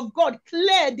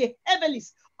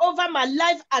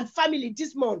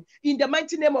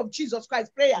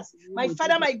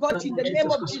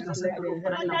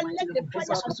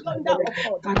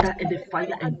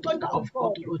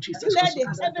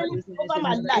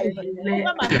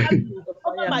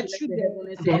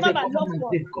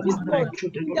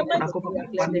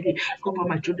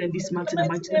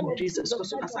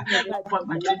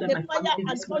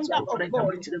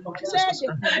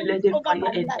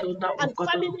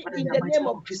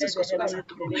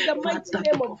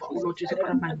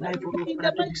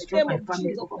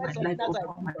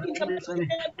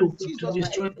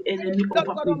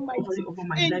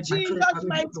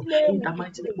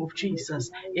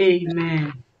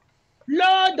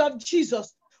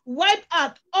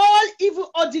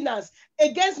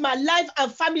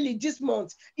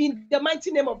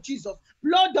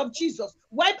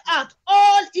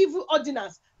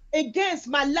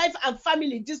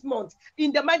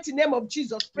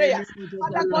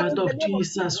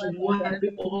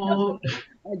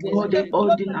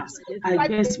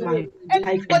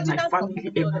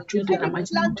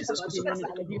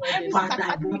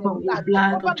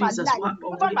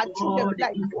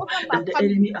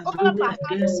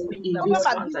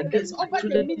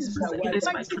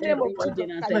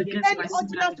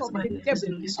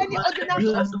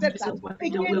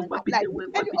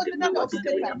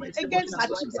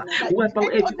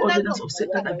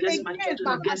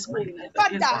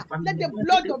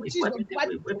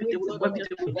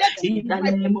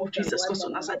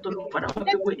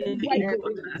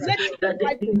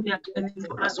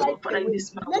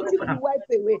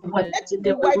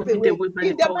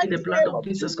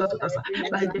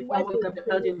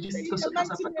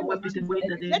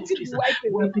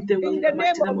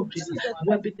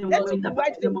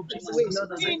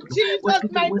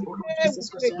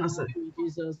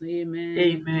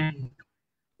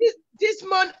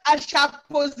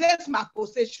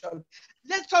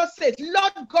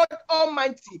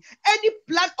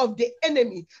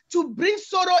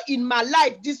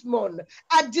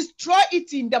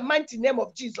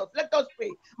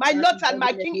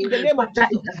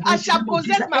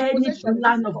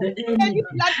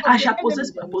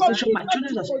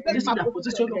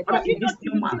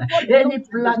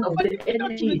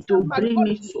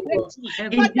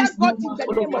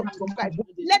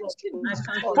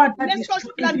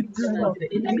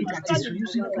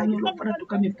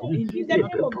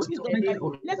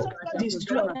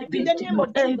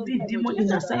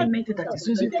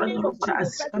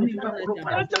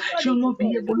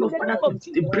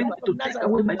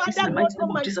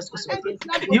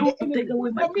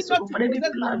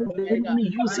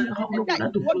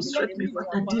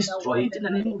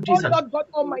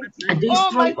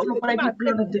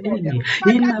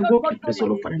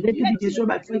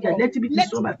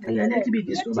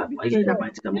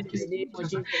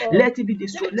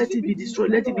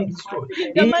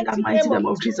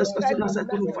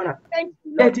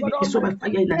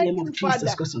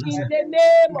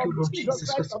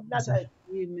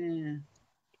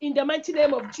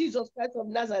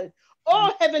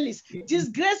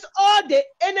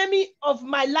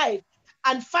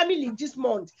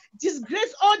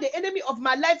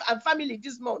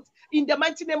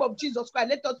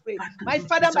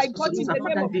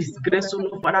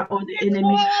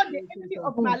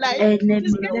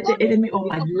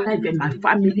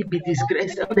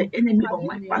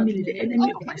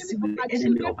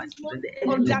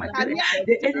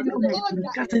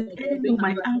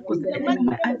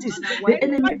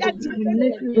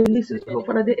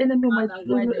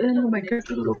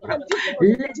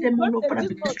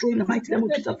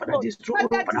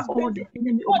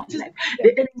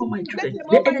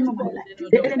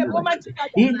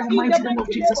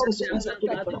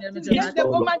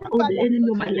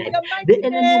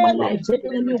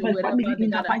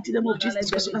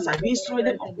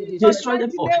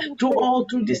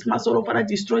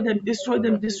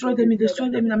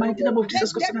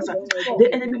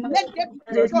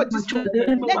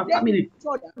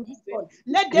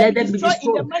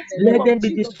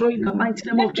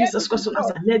of Jesus Christ of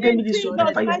Nazareth, let them be destroyed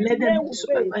by fire. Let them be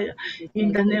destroyed by fire.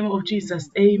 In the name of Jesus,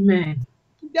 amen.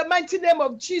 In the mighty name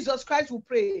of Jesus Christ, we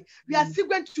pray. We are still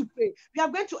going to pray. We are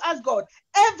going to ask God,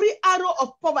 every arrow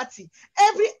of poverty,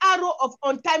 every arrow of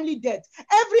untimely death,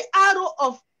 every arrow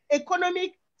of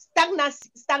economic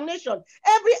stagnation,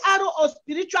 every arrow of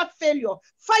spiritual failure,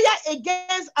 fire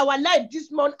against our life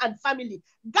this month and family.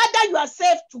 Gather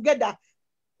yourself together.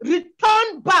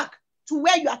 Return back to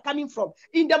where you are coming from.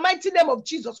 In the mighty name of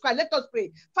Jesus Christ, let us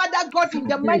pray. Father God, in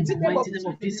the mighty name of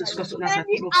Jesus Christ,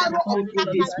 every arrow of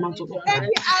stagnancy,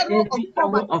 every arrow of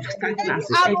poverty, every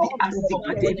arrow of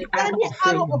sickness, any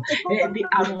arrow of economic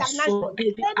stagnation,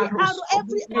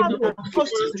 every arrow of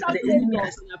spiritual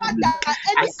failure, Father,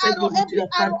 any arrow of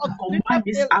spiritual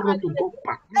failure,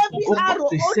 every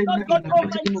arrow, oh Lord God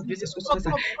Almighty, of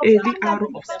arrow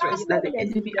of stress that the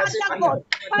enemy has fired.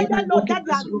 Father Lord, that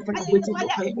you fire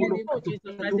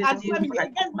against family,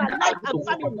 against my life and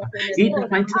family. In the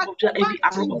mighty name of Jesus, every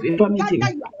arrow of infirmity,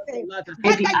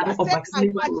 every arrow of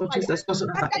vaccine, Lord Jesus,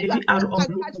 every arrow of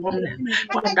lukewarmness,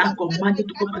 Father, command you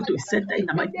to come back to the center in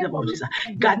the mighty name of Jesus.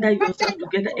 Gather yourself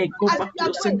together and go back to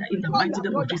your center in the mighty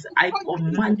name of Jesus. I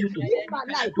command you to live my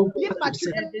life, live my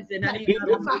children, in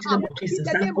the mighty name of Jesus.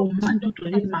 I command you to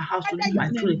leave my house, to leave my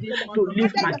children, to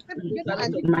leave my job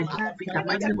in the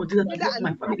mighty name of Jesus, to leave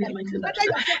my family in the mighty name of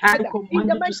Jesus. I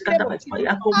command you to scatter by fire.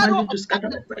 I command you to scatter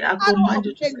by fire. I command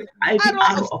you to scatter every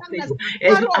arrow of failure,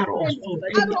 every arrow of storm,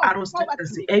 every arrow of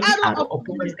stagnancy, every arrow of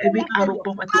poverty, every arrow of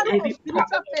poverty, every arrow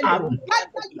every arrow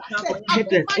of spiritual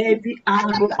failure, every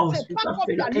arrow of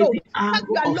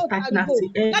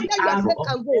stagnancy, every arrow of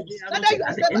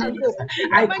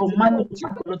I command you to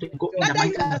go in the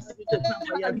mighty name of Jesus.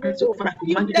 I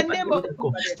command you to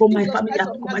go. For my family, I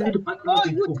command you to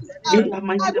go in the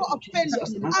mighty name of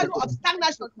Jesus. Arrow of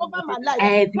stagnation over my life.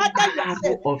 Every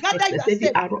arrow of sickness,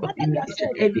 every arrow of limitation,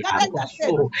 every arrow of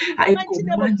sorrow, I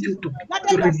command you to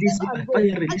release me by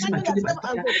fire, release my children by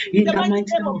fire. In the mighty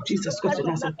name of Jesus Christ of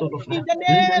Nazareth, in the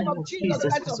name of Jesus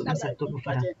Christ Christ of of Nazareth,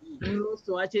 In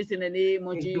the name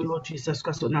of Jesus. Lord Jesus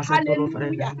Christ of Nazareth,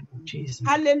 Hallelujah. Jesus.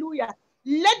 Hallelujah.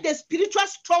 Let the spiritual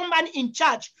strong man in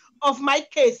charge of my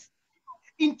case,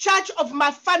 in charge of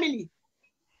my family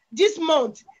this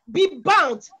month, be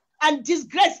bound and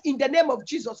disgraced in the name of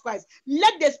Jesus Christ.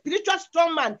 Let the spiritual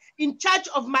strong man in charge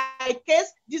of my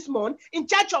case this month, in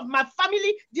charge of my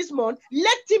family this month,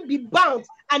 let him be bound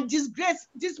and disgraced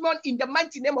this month in the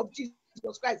mighty name of Jesus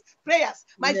Christ. Prayers,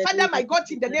 my Father, my God,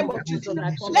 in the name of Jesus.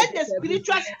 Let the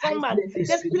spiritual strong man, in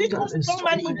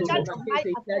charge of my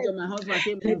affairs,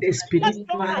 let the spiritual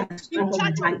strong man in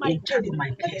charge of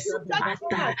my case,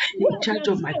 in charge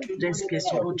of my children's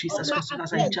case, Lord Jesus Christ,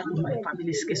 as in charge of my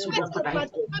family's case, Lord, but I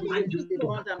command you to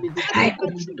I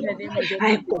command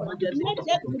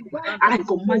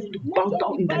you to bow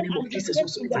down in the name of Jesus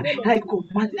Christ. I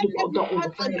command you to bow down on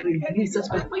the fire, release us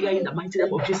by fire in the mighty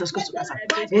name of Jesus Christ.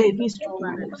 Every strong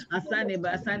man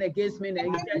against me,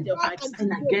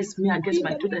 against me, against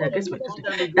my children, against my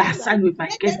children, that sign with my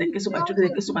case, the case of my children,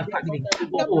 the case of my family.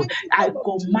 Oh, I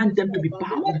command them to be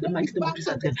bound in the mighty name of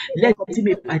Jesus. Let them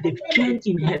be by the chain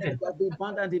in heaven,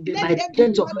 by the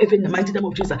chains of heaven in the mighty name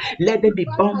of Jesus. Let them be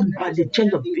bound by the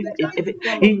chains of heaven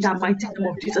in the mighty name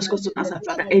of Jesus Christ of Nazareth,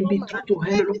 Father, and be thrown to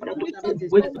hell, Father, to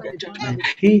wait for their judgment.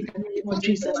 In the name of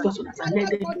Jesus Christ of Nazareth, let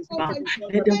them be bound.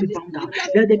 Let them be bound down.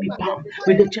 Let them be bound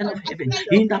with the chain of heaven.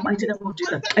 In the mighty name of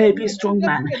Jesus, every strong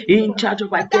man in charge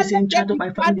of my case, in charge of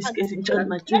my family's case, in charge of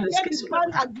my children's case,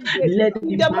 let them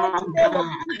be bound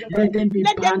down. Let them be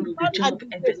bound with the chain of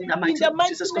heaven in the mighty name of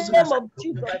Jesus Christ of Nazareth.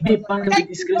 Be bound with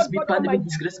disgrace, be bound with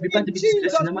disgrace, be bound with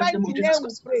disgrace in the mighty name of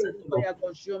Jesus Christ of Nazareth.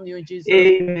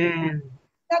 Amen.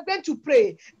 We are going to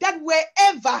pray that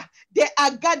wherever they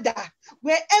are gathered,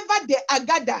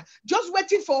 just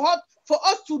waiting for us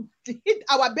to hit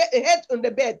our head on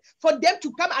the bed, for them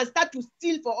to come and start to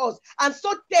steal for us. And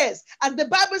sow tares, as the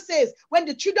Bible says, when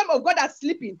the children of God are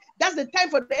sleeping, that's the time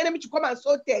for the enemy to come and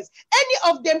sow tares.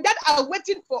 Any of them that are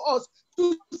waiting for us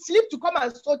to sleep to come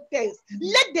and sow tares,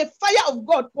 let the fire of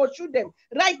God pursue them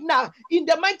right now in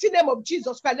the mighty name of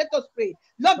Jesus Christ. Let us pray.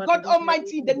 Lord God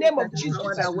Almighty, in the name of Jesus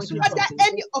Christ, Father,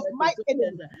 any of my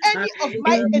enemies,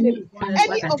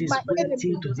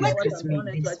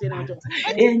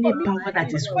 any power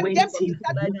that is waiting for me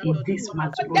in this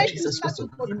month, Lord Jesus Christ,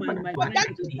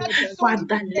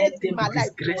 Father, let them be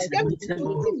disgraced in the name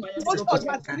of Jesus Christ.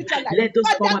 Let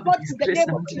those power be disgraced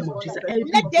in the name of Jesus.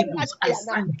 Every demons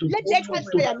assigned to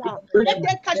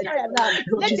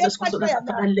Lord Jesus Christ,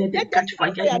 Father, let them catch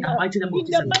fire in the mighty name of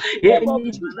Jesus.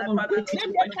 Any demon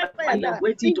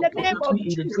waiting to put me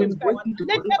in the dream, waiting to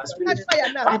put my spirit.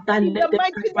 Father, let them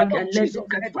catch fire, let them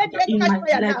catch fire in my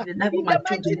life, in the life of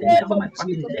my children, in the life of my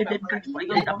family. Let them catch fire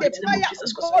in the mighty name of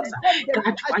Jesus Christ.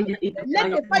 Catch fire in the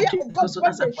fire of Jesus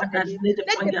Christ. Father, let the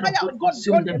fire of God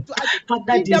consume them.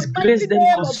 Father, disgrace them,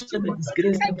 consume them,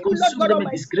 disgrace them, consume them,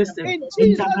 and disgrace them.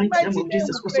 In the mighty name of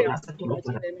Jesus Christ.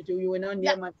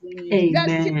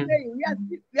 Amen.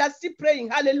 We are still praying.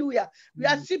 Hallelujah. We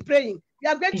are still praying. We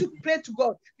are going to pray to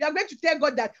God. We are going to tell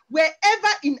God that wherever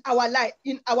in our life,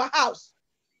 in our house,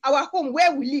 our home,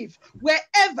 where we live,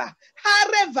 wherever,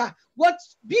 however,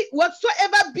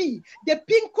 whatsoever be the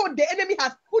pin code the enemy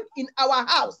has put in our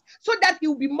house, so that he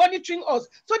will be monitoring us,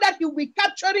 so that he will be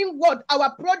capturing what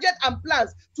our project and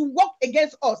plans to work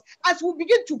against us. As we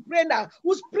begin to pray now,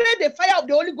 we'll spray the fire of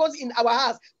the Holy Ghost in our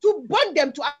house to burn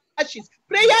them to ashes.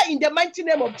 Prayer in the mighty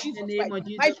name of Jesus Christ.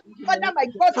 My Father, my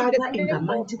God, Father, in the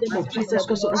mighty name of Jesus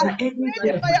Christ, I pray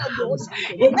the fire of the Holy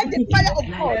Ghost. Let the fire of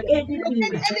God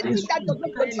locate anything that does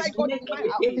not glorify God in my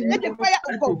house. Let the fire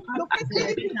of God locate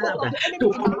anything of the enemy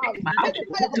in my house. Let the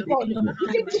fire of God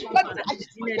begin to burn to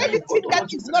ashes anything that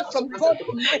is not from God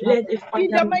in my house.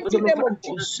 In the mighty name of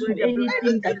Jesus.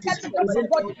 Anything that Anything that is is not from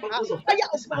God representing the in my house. purpose of Fire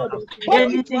of darkness in my God. house, Burn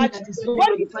it to anything that ashes. is not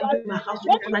Burn it to glorifying you in my ashes. house,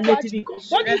 Burn it to let it ashes. be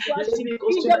Burn consumed. it to Let ashes. it be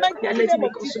In consumed the by fire. mighty Let it name be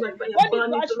of consumed Jesus. by fire. Burn it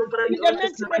Burn to it ashes. all over In your the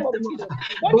ashes in mighty the name mighty of name of Jesus. Jesus.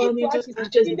 Burn it Burn to it to ashes.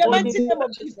 ashes. In the Burn mighty it to name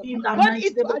of ashes Jesus. in the Burn mighty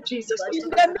it to name of ashes. Jesus In Christ.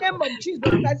 the name of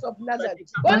Jesus Christ of Nazareth.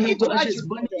 Burn Burn it it to to ashes. ashes.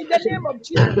 Burn it In to the ashes. name of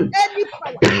Jesus. Any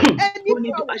power, any Burn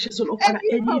it to power, ashes, O Lord, Father.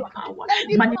 any Any power, power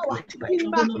any power manipulated by in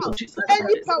my trouble, Lord house, Jesus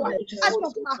any Christ. power Lord Jesus out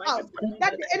of Christ. my house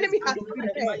that the enemy has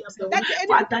prepared, that the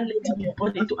enemy Father, let it be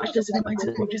burned into ashes in the mighty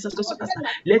name of Jesus Christ.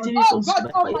 Let it be Oh God consumed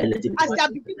by fire. Almighty, Let it be as I consumed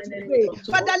begin by to fire. Let it be pray, consumed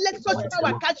Father, let in the such mighty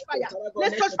name power of catch fire.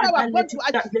 Let such power Father, burn to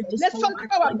ashes. let this Let power such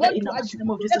catch power fire burn in to the mighty ashes.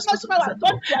 name of Let Jesus such Christ. power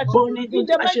burn to ashes. Burn it In into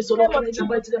the mighty ashes, O Lord, name Father, of in the Jesus.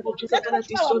 mighty name of Jesus. Let Father,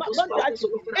 such power destroy those burn to powers, ashes. O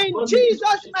Lord, Father. In Burn it into Jesus'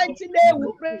 ashes in mighty the name name we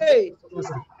of pray.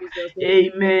 Jesus.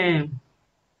 Amen.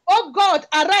 Oh God,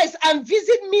 arise and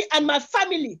visit me and my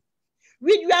family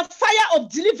with your fire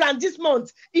of deliverance this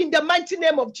month in the mighty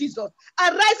name of Jesus.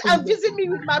 Arise and visit me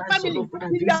with my Arise, O family Lord, Father,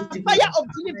 with your visit me fire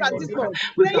of deliverance this month.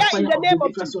 with your Prayer in fire the of name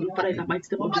of deliverance, O Jesus. Lord, Father, in the mighty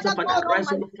name of Jesus. Father Father, God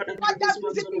arise, O Almighty, Lord, Father, Father, this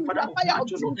month, visit O me Lord, with Father, your of fire March,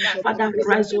 of O Lord. deliverance. Father, Visit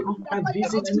arise, O me Lord, with your Father, fire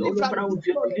visit of me, O Lord, deliverance Father, this with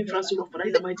your month. deliverance, O Lord, Father,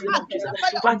 in the Visit mighty name us of with Jesus. your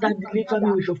fire of Father, deliverance, deliver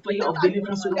me Father. with your fire Visit of us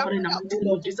deliverance, O with Lord, your Father, in the fire of mighty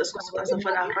name of deliverance. Jesus Christ. Visit my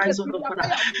Father, business arise, O with Lord, your Father,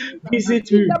 fire of deliverance.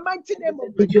 visit In me the mighty name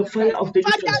of with your Jesus fire Christ. of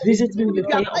Father, deliverance. Visit visit me me with with your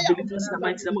your fire of fire of deliverance in the deliverance.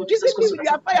 mighty name of Jesus Visit me Christ. with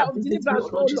your fire of Visit me, O deliverance,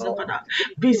 Lord oh Jesus, Lord. Father.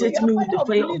 Visit me with Visit your me with fire the of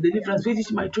fire of deliverance, deliverance. oh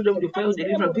Visit Lord. my children In with the the fire of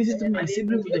mighty name deliverance. of Visit Jesus. my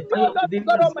siblings with Visit the me, fire oh of Lord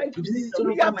God deliverance. Almighty, Visit all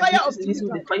with of your my fire nieces of and nieces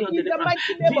with the deliverance. fire of In the deliverance.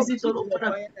 mighty name of Visit all Jesus of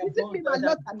Christ. Father. Visit me, my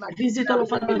Lord and my God. Visit all of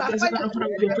Visit me, Father. my Visit fire all of of Father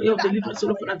with your deliverance. fire of deliverance.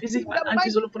 All of Father. Visit In my the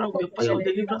aunties. mighty All of Father name with of your fire of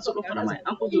Jesus deliverance. Christ of All of Father. My Nazareth.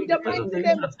 uncles In with the the fire of mighty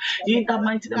name of deliverance. In the Jesus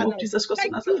mighty name Christ. of Jesus Christ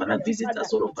of Thank Nazareth, you, Father. mighty Visit Father.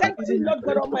 us. All of Father. Thank Visit you, my Lord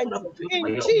God parents. All of Father Almighty. with your In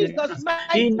fire of Jesus' deliverance.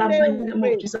 In mighty the name mighty we name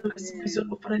of pray. Jesus, visit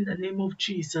all of Father in the name of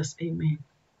Jesus. Amen.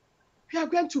 We are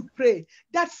going to pray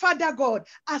that Father God,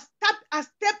 I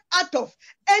step out of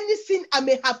any sin I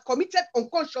may have committed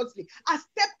unconsciously. I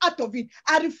step out of it.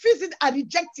 I refuse it. I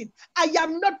reject it. I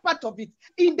am not part of it.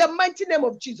 In the mighty name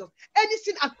of Jesus. Any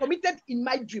sin I committed in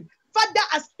my dream, Father,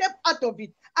 I step out of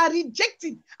it. I reject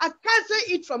it. I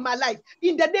cancel it from my life.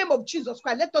 In the name of Jesus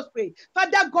Christ, let us pray.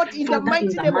 Father God, in the Father,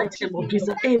 in mighty the name of mighty Jesus, name of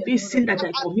Jesus, any every sin sin that that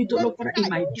I has commit, oh been Lord, Father, in described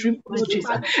my dream, oh in Lord Jesus,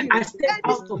 my dream, I step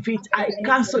any out sin of it. that I has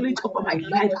cancel it been over my my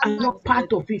Lord life. and I'm my not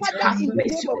part of it. Father, Have in the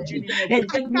mercy name of on me Jesus,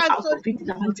 and I take me out cancel of it it. in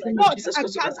the mighty name of Lord, Jesus I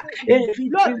Christ. cancel it. Every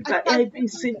Lord, dream, I cancel every it.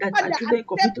 sin that my Father, I children step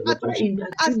commit, oh Lord, out of Father, it. in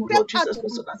their I dream, oh step Lord out Jesus of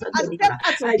Christ, it. I step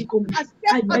out of I it. come. I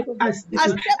step I out make of it. as I this.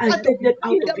 step I out of take it. them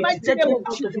out In of the it. mighty Take name them of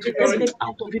out of Jesus it. Christ. Take them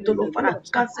out of it, oh Lord, Father.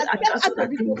 I Cancel. I step cancel out of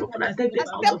that it, dream, oh oh Lord, Father. Father. Take I them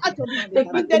out step of it. out of it.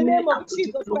 Take my In the family name of out of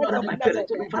it, Jesus oh Lord, Christ Father. of My Nazareth.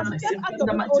 parents, oh Lord, I Father. My step siblings, out in of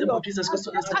the it, mighty oh name of Lord. Jesus I Christ,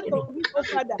 step out of it, oh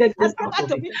Father. take I them step out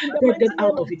out of of it. it in the Take them mighty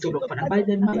out name of of it, O Lord Jesus Father. Christ By of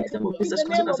the mighty Nazareth. name of In Jesus the Christ,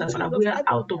 name of Father, Jesus we are Christ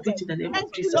of out of it Nazareth. in the name of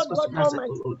Thank you, Jesus Lord Christ God of Nazareth,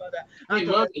 O Almighty.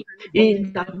 Lord.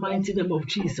 In the mighty name of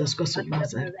Jesus Christ of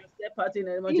Nazareth.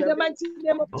 In the mighty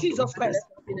name of Lord, O Lord Jesus Father, Christ.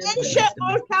 in the Ancient mighty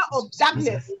name of altar Jesus of Christ of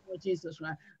Nazareth. darkness.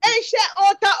 Ancient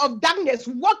altar of darkness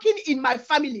working in my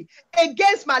family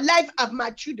against my life and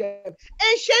my children.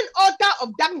 Ancient altar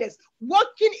of darkness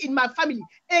working in my family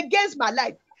against my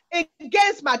life,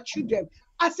 against my children.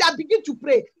 As I begin to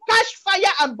pray, catch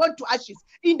fire and burn to ashes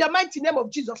in the mighty name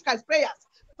of Jesus Christ. Prayers.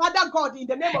 Father God, in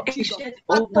the name of Jesus, Ancient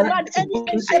I altar command any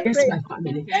working ancient against prayer, my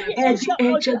family. any Every ancient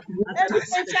altar, ancient any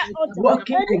waters ancient altar,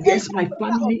 working any against ancient my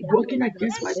altar of family, working darkness,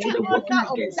 against my ancient children, working altar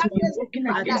of against me, darkness working in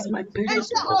my life, against my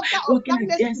parents, ancient oh Lord, altar of working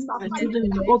darkness in against my my family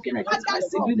children, life. working against my Father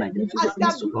God, sibling, my nephews as and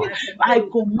I nieces, oh begin Lord. to I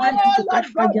pray, command you oh to catch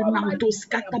Lord fire God now, to Almighty,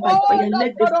 scatter by oh fire.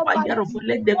 Lord Let the God fire of Almighty, God,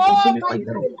 let the oh consuming my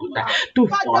fire of God Savior, to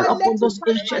fall Father, let upon it those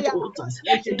catch ancient fire, altars,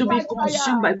 let it to be catch fire,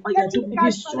 consumed by fire, let to it be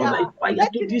catch destroyed by fire, fire,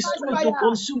 let to it catch destroy, to fire,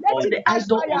 consume let all it the catch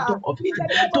idol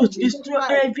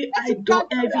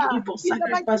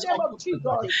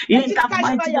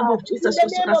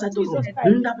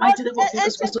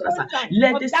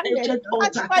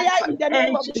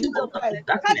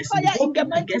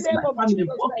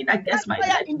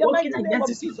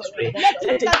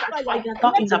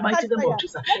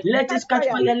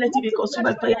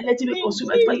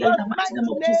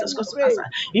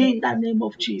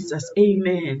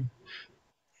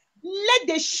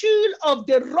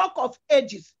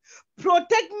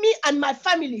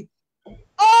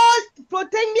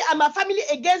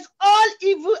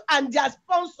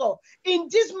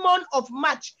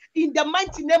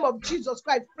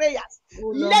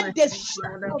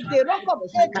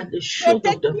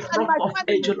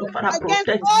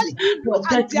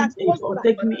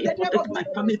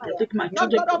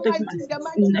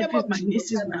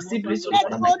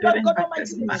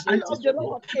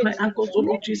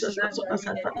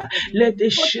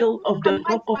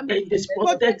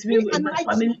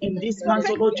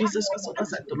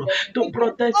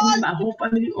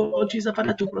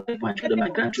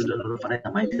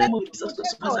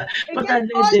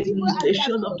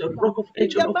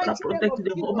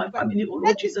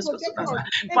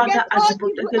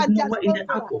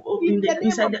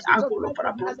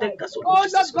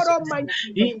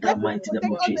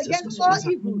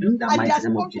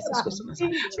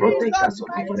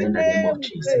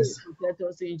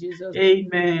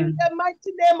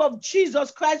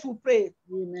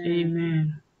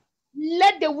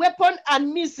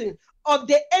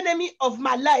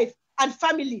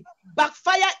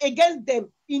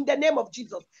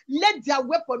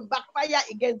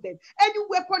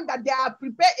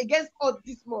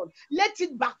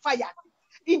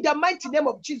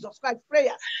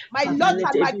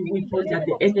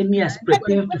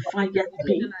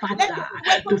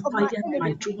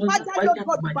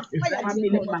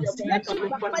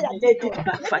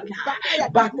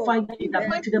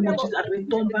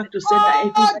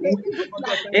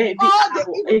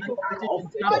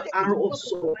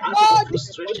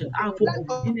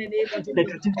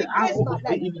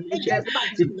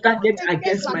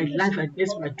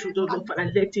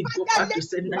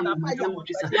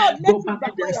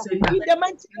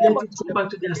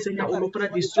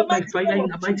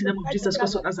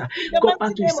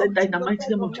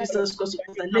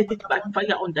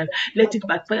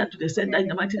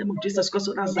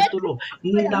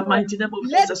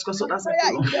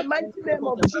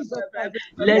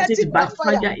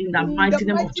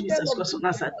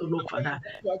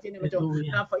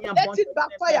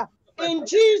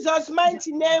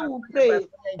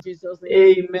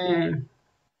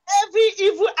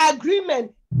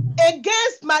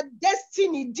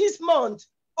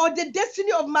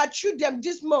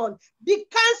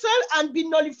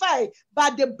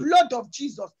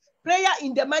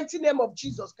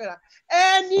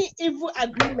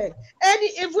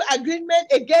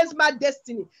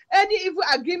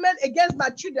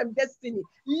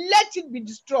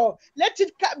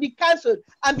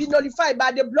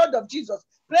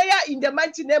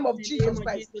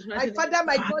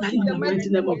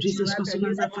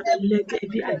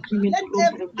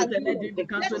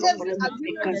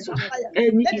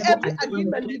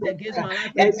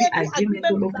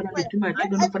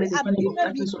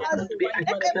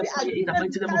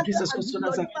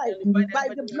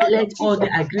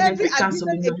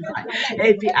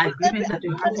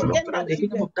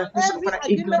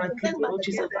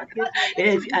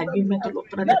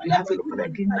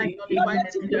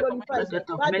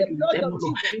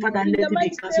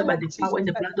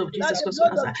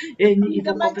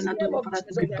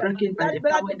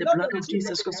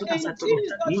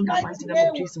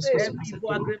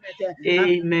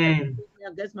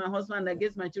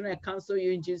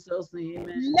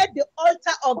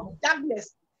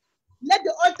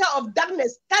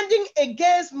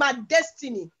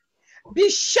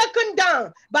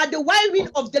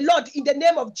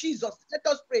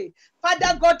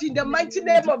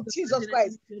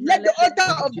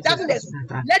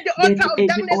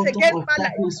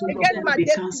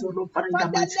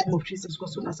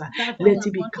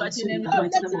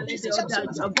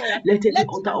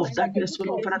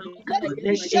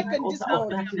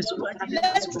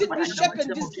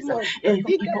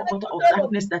of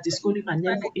darkness that is calling my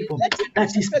name for evil,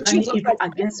 that is planning evil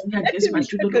against me, against my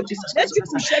children, Lord Jesus Christ.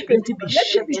 Let it be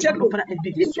shaken, Lord Father, and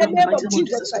be destroyed in the mighty name of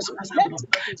Jesus Christ.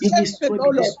 Be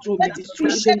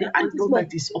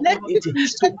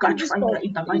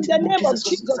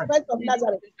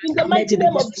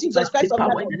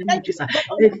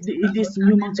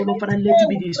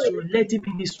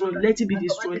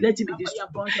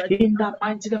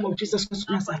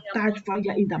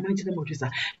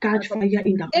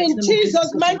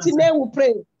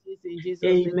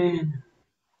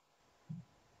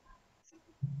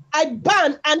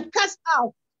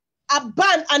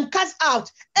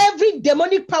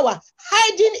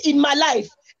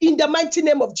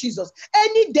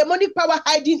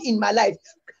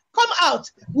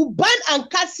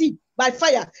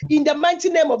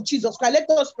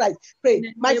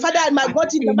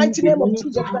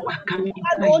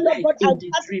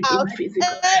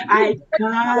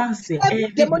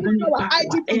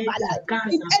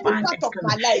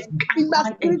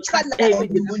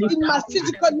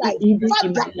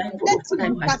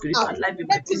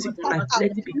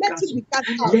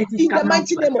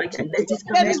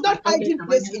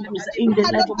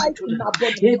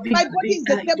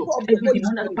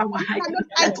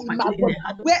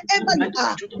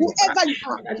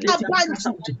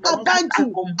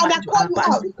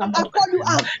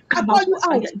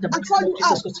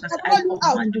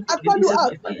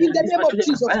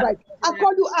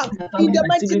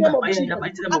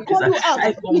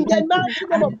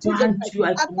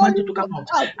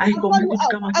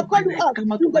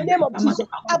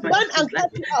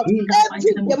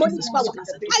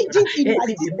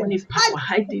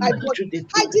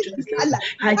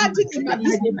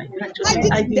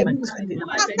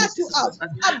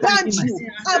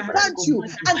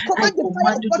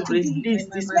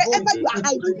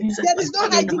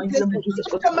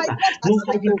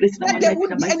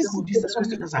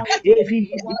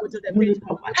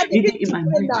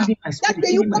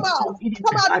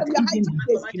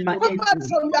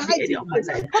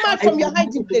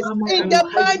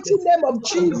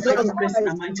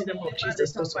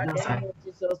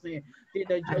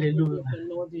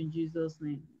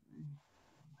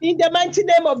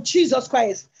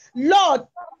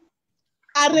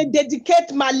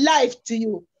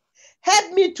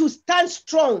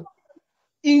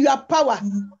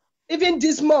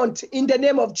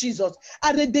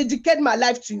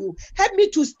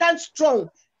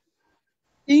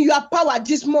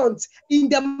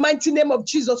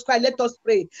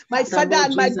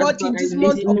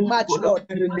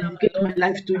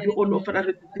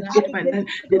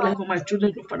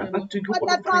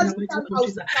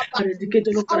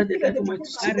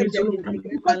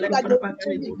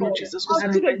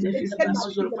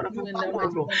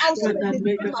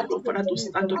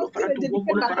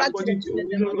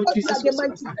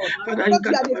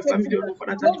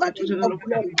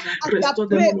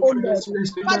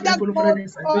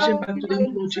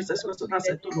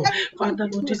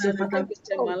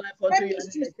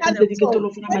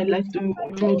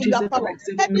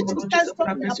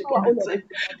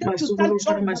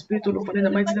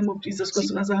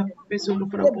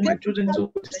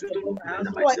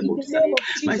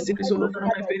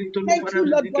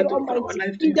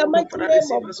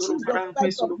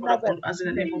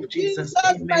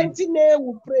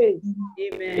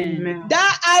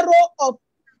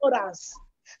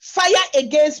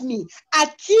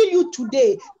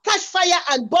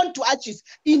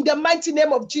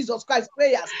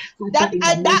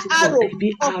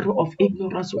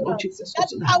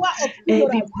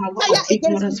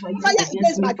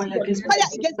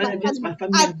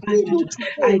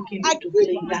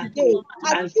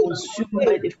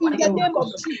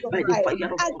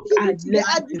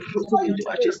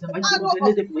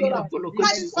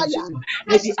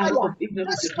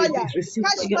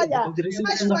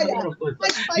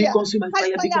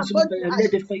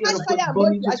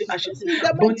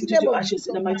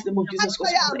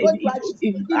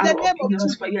Jesus. In the name of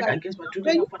Jesus fired Christ. against my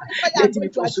May children, you Lord Father. catch fire, Let I'm it be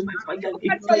going to consumed achieve. by fire.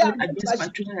 Catch fire, I'm Employment going to against my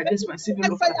achieve. children, May against you my sibling,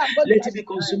 catch Lord fire, Father. I'm going to Let it be achieve.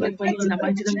 consumed In by the fire in mighty the name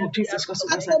mighty of name of Jesus Jesus Christ. Christ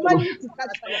of I Nazareth, command Lord. you to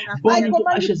catch fire. Burn I into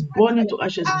command you ashes, to catch burn fire. into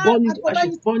ashes, I burn into command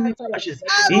ashes, you to burn catch into fire. ashes.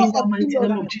 Arrow In the of mighty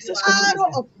name of ignorance, Jesus Christ of arrow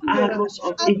Nazareth. of ignorance. Arrows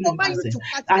of I command ignorance. you to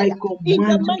catch I fire. In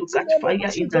the command you to mighty catch name of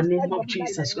fire in the Jesus name Christ of of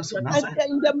Jesus Nazareth. Christ of And Nazareth.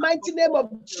 in the mighty name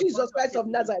of Jesus Christ of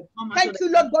Nazareth. Thank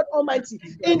you, Lord God Almighty.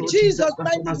 Thank you, In Lord Jesus Jesus'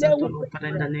 Christ of mighty Nazareth, name we Lord pray. Father,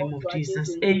 in the name of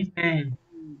Jesus. Amen.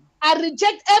 I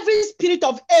reject every spirit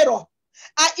of error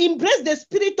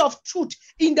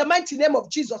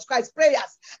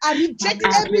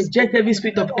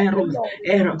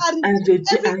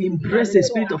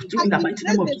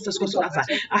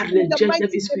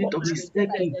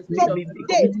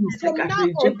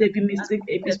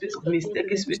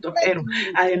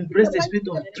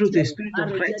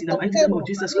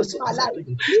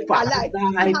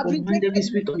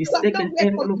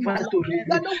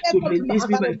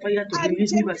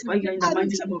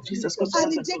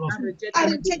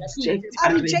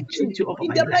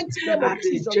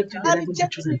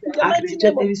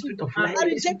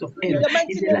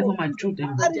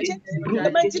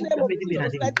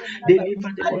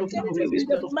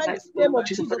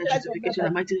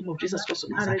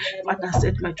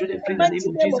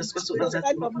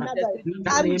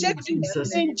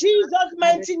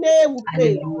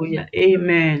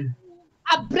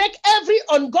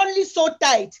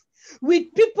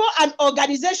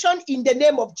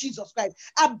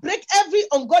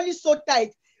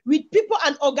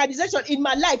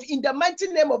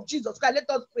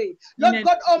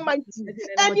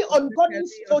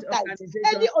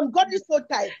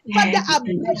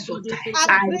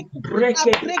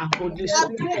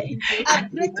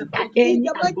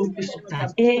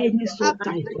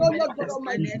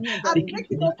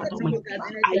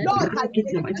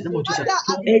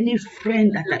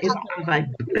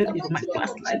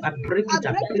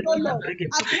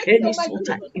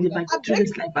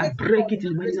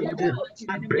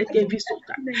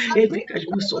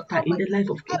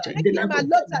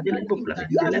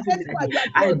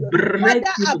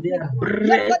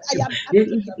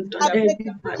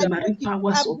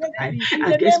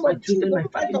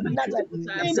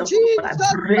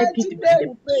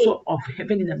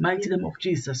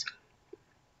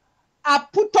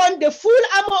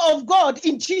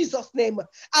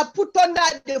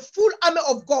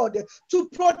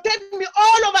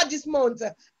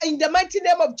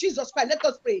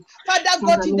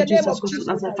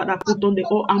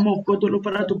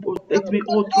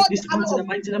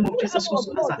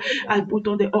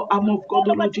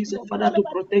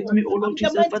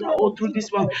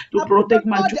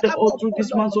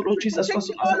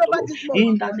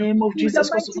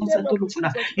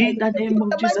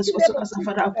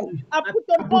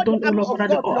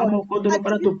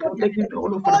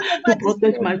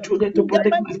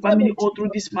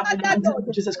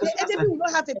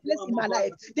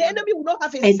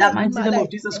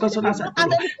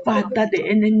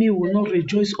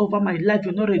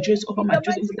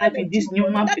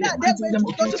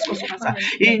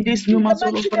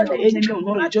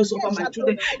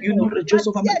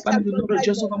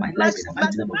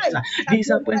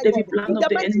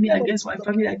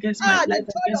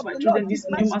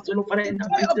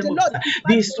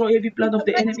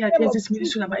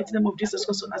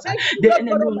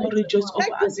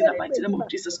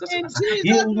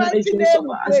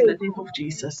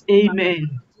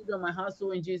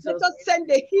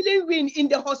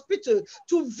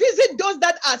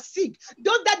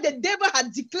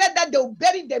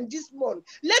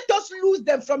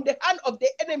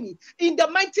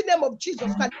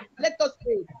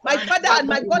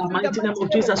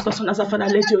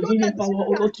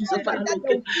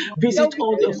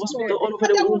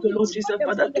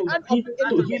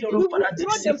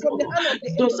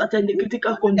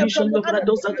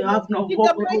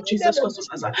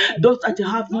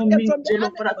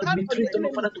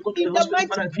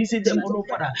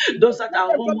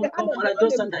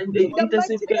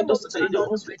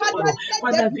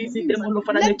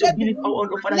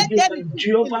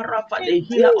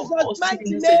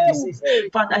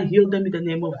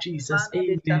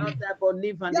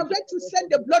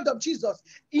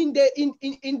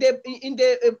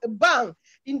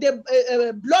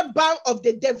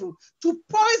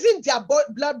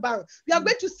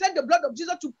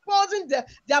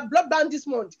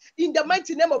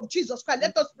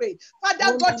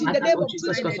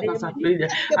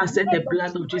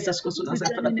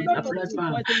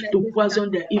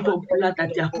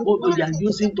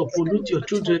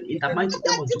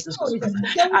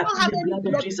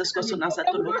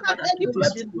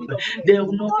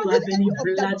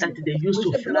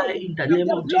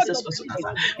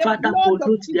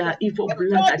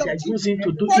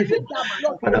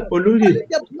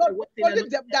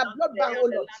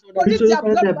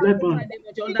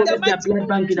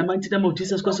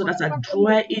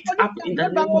Dry it up in the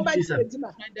name of Jesus.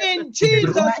 In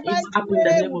Jesus' Dry it mighty up in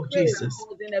the name name we of pray. Jesus.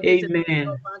 In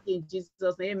Amen.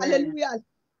 Jesus' name. Amen. Hallelujah.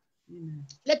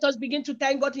 Let us begin to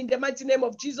thank God in the mighty name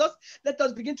of Jesus. Let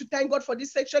us begin to thank God for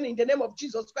this section in the name of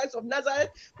Jesus Christ of Nazareth.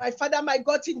 My Father, my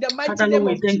God, in the mighty Father, name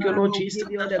Lord, we of thank you, Jesus. Lord Jesus.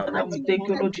 Father, we thank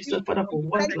you, Lord Jesus, Father, for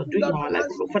what you are doing in our life.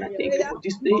 Oh, Lord, Father, thank you for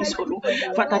this day, oh, Lord.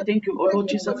 Father, thank you, oh, Lord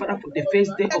Jesus, Father, for the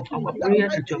first day of our prayer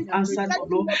that you have answered, oh,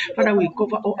 Lord. Father, we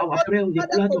cover all our prayer with the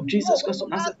blood of Jesus Christ of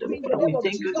Nazareth, oh, Lord. Father, we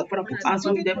thank you, Lord, Father, for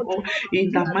answering them all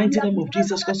in the mighty name of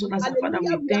Jesus Christ of Nazareth. Father,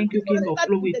 we thank you, King of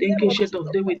Glory. We thank you, Shade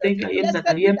of Day. We thank you, I am that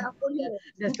I am.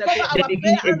 The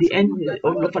beginning and the end, oh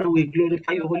Lord, Father, we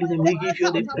glorify your holy name. We give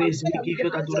you the praise, we give you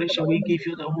the adoration, we give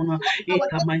you the honor in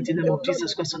the mighty name of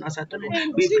Jesus Christ of Nazareth.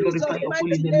 We glorify your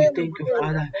holy name. We thank you,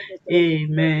 Father.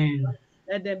 Amen.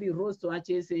 Let them be rose to our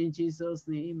chase in Jesus'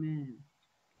 name. Amen.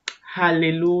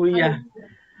 Hallelujah.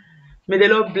 May the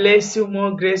Lord bless you.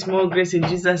 More grace in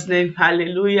Jesus' name.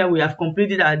 Hallelujah. We have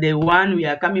completed our day 1. We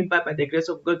are coming back by the grace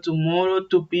of God tomorrow,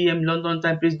 2 p.m. London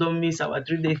time. Please don't miss our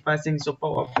 3-day fasting. So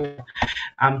powerful.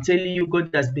 I'm telling you,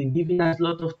 God has been giving us a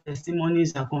lot of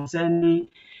testimonies concerning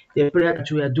the prayer that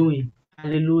we are doing.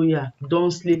 Hallelujah.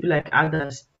 Don't sleep like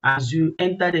others. As you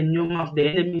enter the new month, the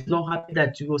enemy is not happy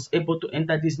that you was able to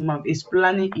enter this month. It's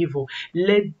planning evil.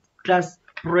 Let us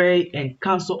pray and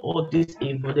cancel all this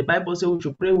evil. The Bible says we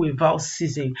should pray without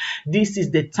ceasing. This is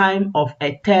the time of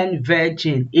a 10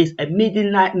 virgin. It's a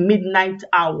midnight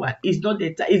hour. It's not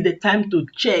the time. It's the time to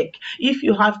check if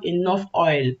you have enough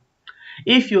oil.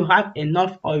 If you have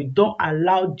enough oil, don't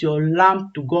allow your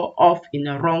lamp to go off in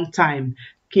the wrong time.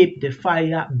 Keep the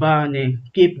fire burning.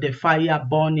 Keep the fire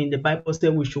burning. The Bible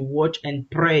says we should watch and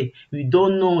pray. We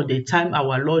don't know the time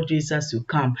our Lord Jesus will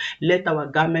come. Let our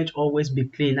garment always be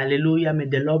clean. Hallelujah. May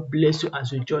the Lord bless you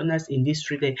as you join us in this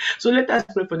 3 day. So let us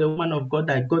pray for the woman of God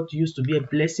that God used to be a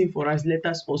blessing for us. Let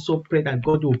us also pray that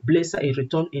God will bless her in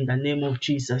return in the name of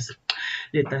Jesus.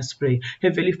 Let us pray.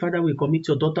 Heavenly Father, we commit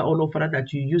your daughter, oh Lord Father,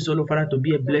 that you use, oh Lord Father, to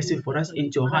be a blessing for us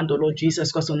into your hand, oh Lord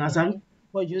Jesus Christ of Nazareth.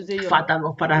 Father,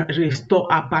 Lord Father,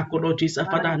 restore our back, oh Lord Jesus.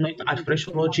 Father, anoint our fresh,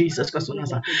 oh Lord Jesus Christ of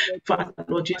Nazareth. Father,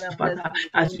 Lord Jesus, Father,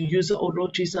 as you use, oh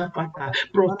Lord Jesus, Father,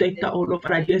 protect her, oh Lord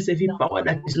Father, against every power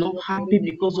that is not happy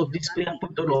because of this prayer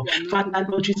point, oh Lord. Father,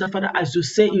 Lord Jesus, Father, as you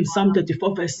say in Psalm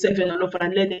 34, verse 7, oh Lord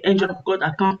Father, let the angel of God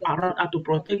come around her to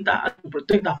protect her, to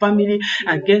protect her family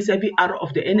against every arrow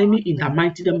of the enemy in the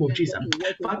mighty name of Jesus.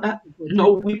 Father,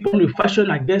 no weapon will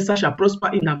fashion against her shall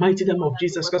prosper in the mighty name of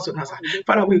Jesus Christ of Nazareth.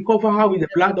 Father, we cover her with the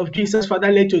blood of Jesus.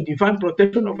 Father, let your divine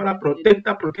protection over her, protect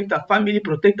her family,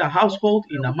 protect her household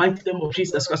in the mighty name of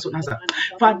Jesus Christ of Nazareth.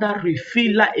 Father,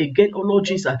 refill her again, oh Lord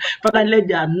Jesus. Father, let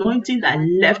the anointing that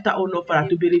left her, oh Lord Father,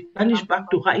 to be replenished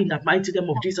back to her in the mighty name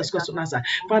of Jesus Christ of Nazareth.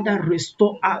 Father,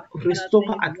 restore her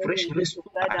afresh,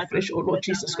 oh Lord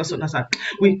Jesus Christ of Nazareth.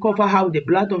 We cover her with the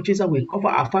blood of Jesus. We cover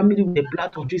our family with the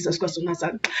blood of Jesus Christ of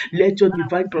Nazareth. Let your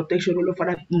divine protection, oh Lord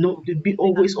Father, be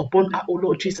always upon her, oh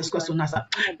Lord Jesus Christ of Nazareth.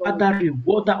 Father,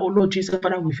 reward her, oh Lord Jesus,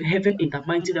 Father, with heaven in the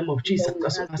mighty name of Jesus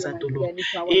Christ of Nazareth, oh Lord.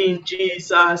 In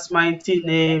Jesus' mighty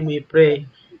name we pray.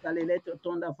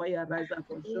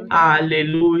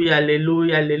 Hallelujah,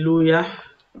 hallelujah, hallelujah.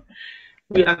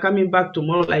 We are coming back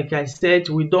tomorrow. Like I said,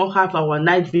 we don't have our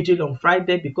night vigil on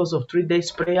Friday because of 3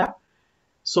 days prayer.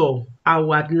 So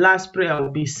our last prayer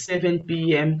will be 7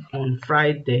 p.m. on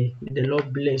Friday. May the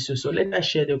Lord bless you. So let us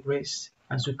share the grace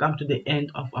as we come to the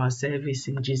end of our service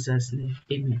in Jesus' name.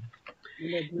 Amen.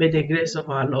 May the grace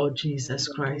of our Lord Jesus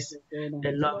Christ,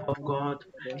 the love of God,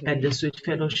 and the sweet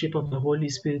fellowship of the Holy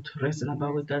Spirit rest and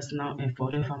abide with us now and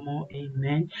forevermore.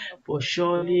 Amen. For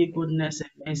surely goodness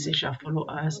and mercy shall follow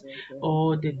us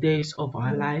all the days of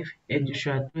our life, and we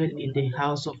shall dwell in the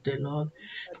house of the Lord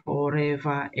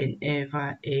forever and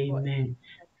ever. Amen.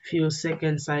 Few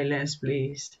seconds silence,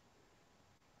 please.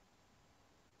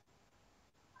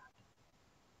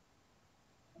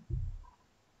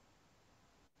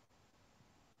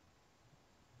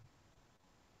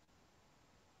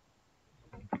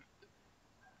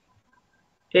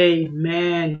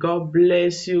 Amen. God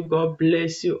bless you. God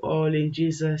bless you all in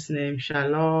Jesus' name.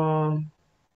 Shalom.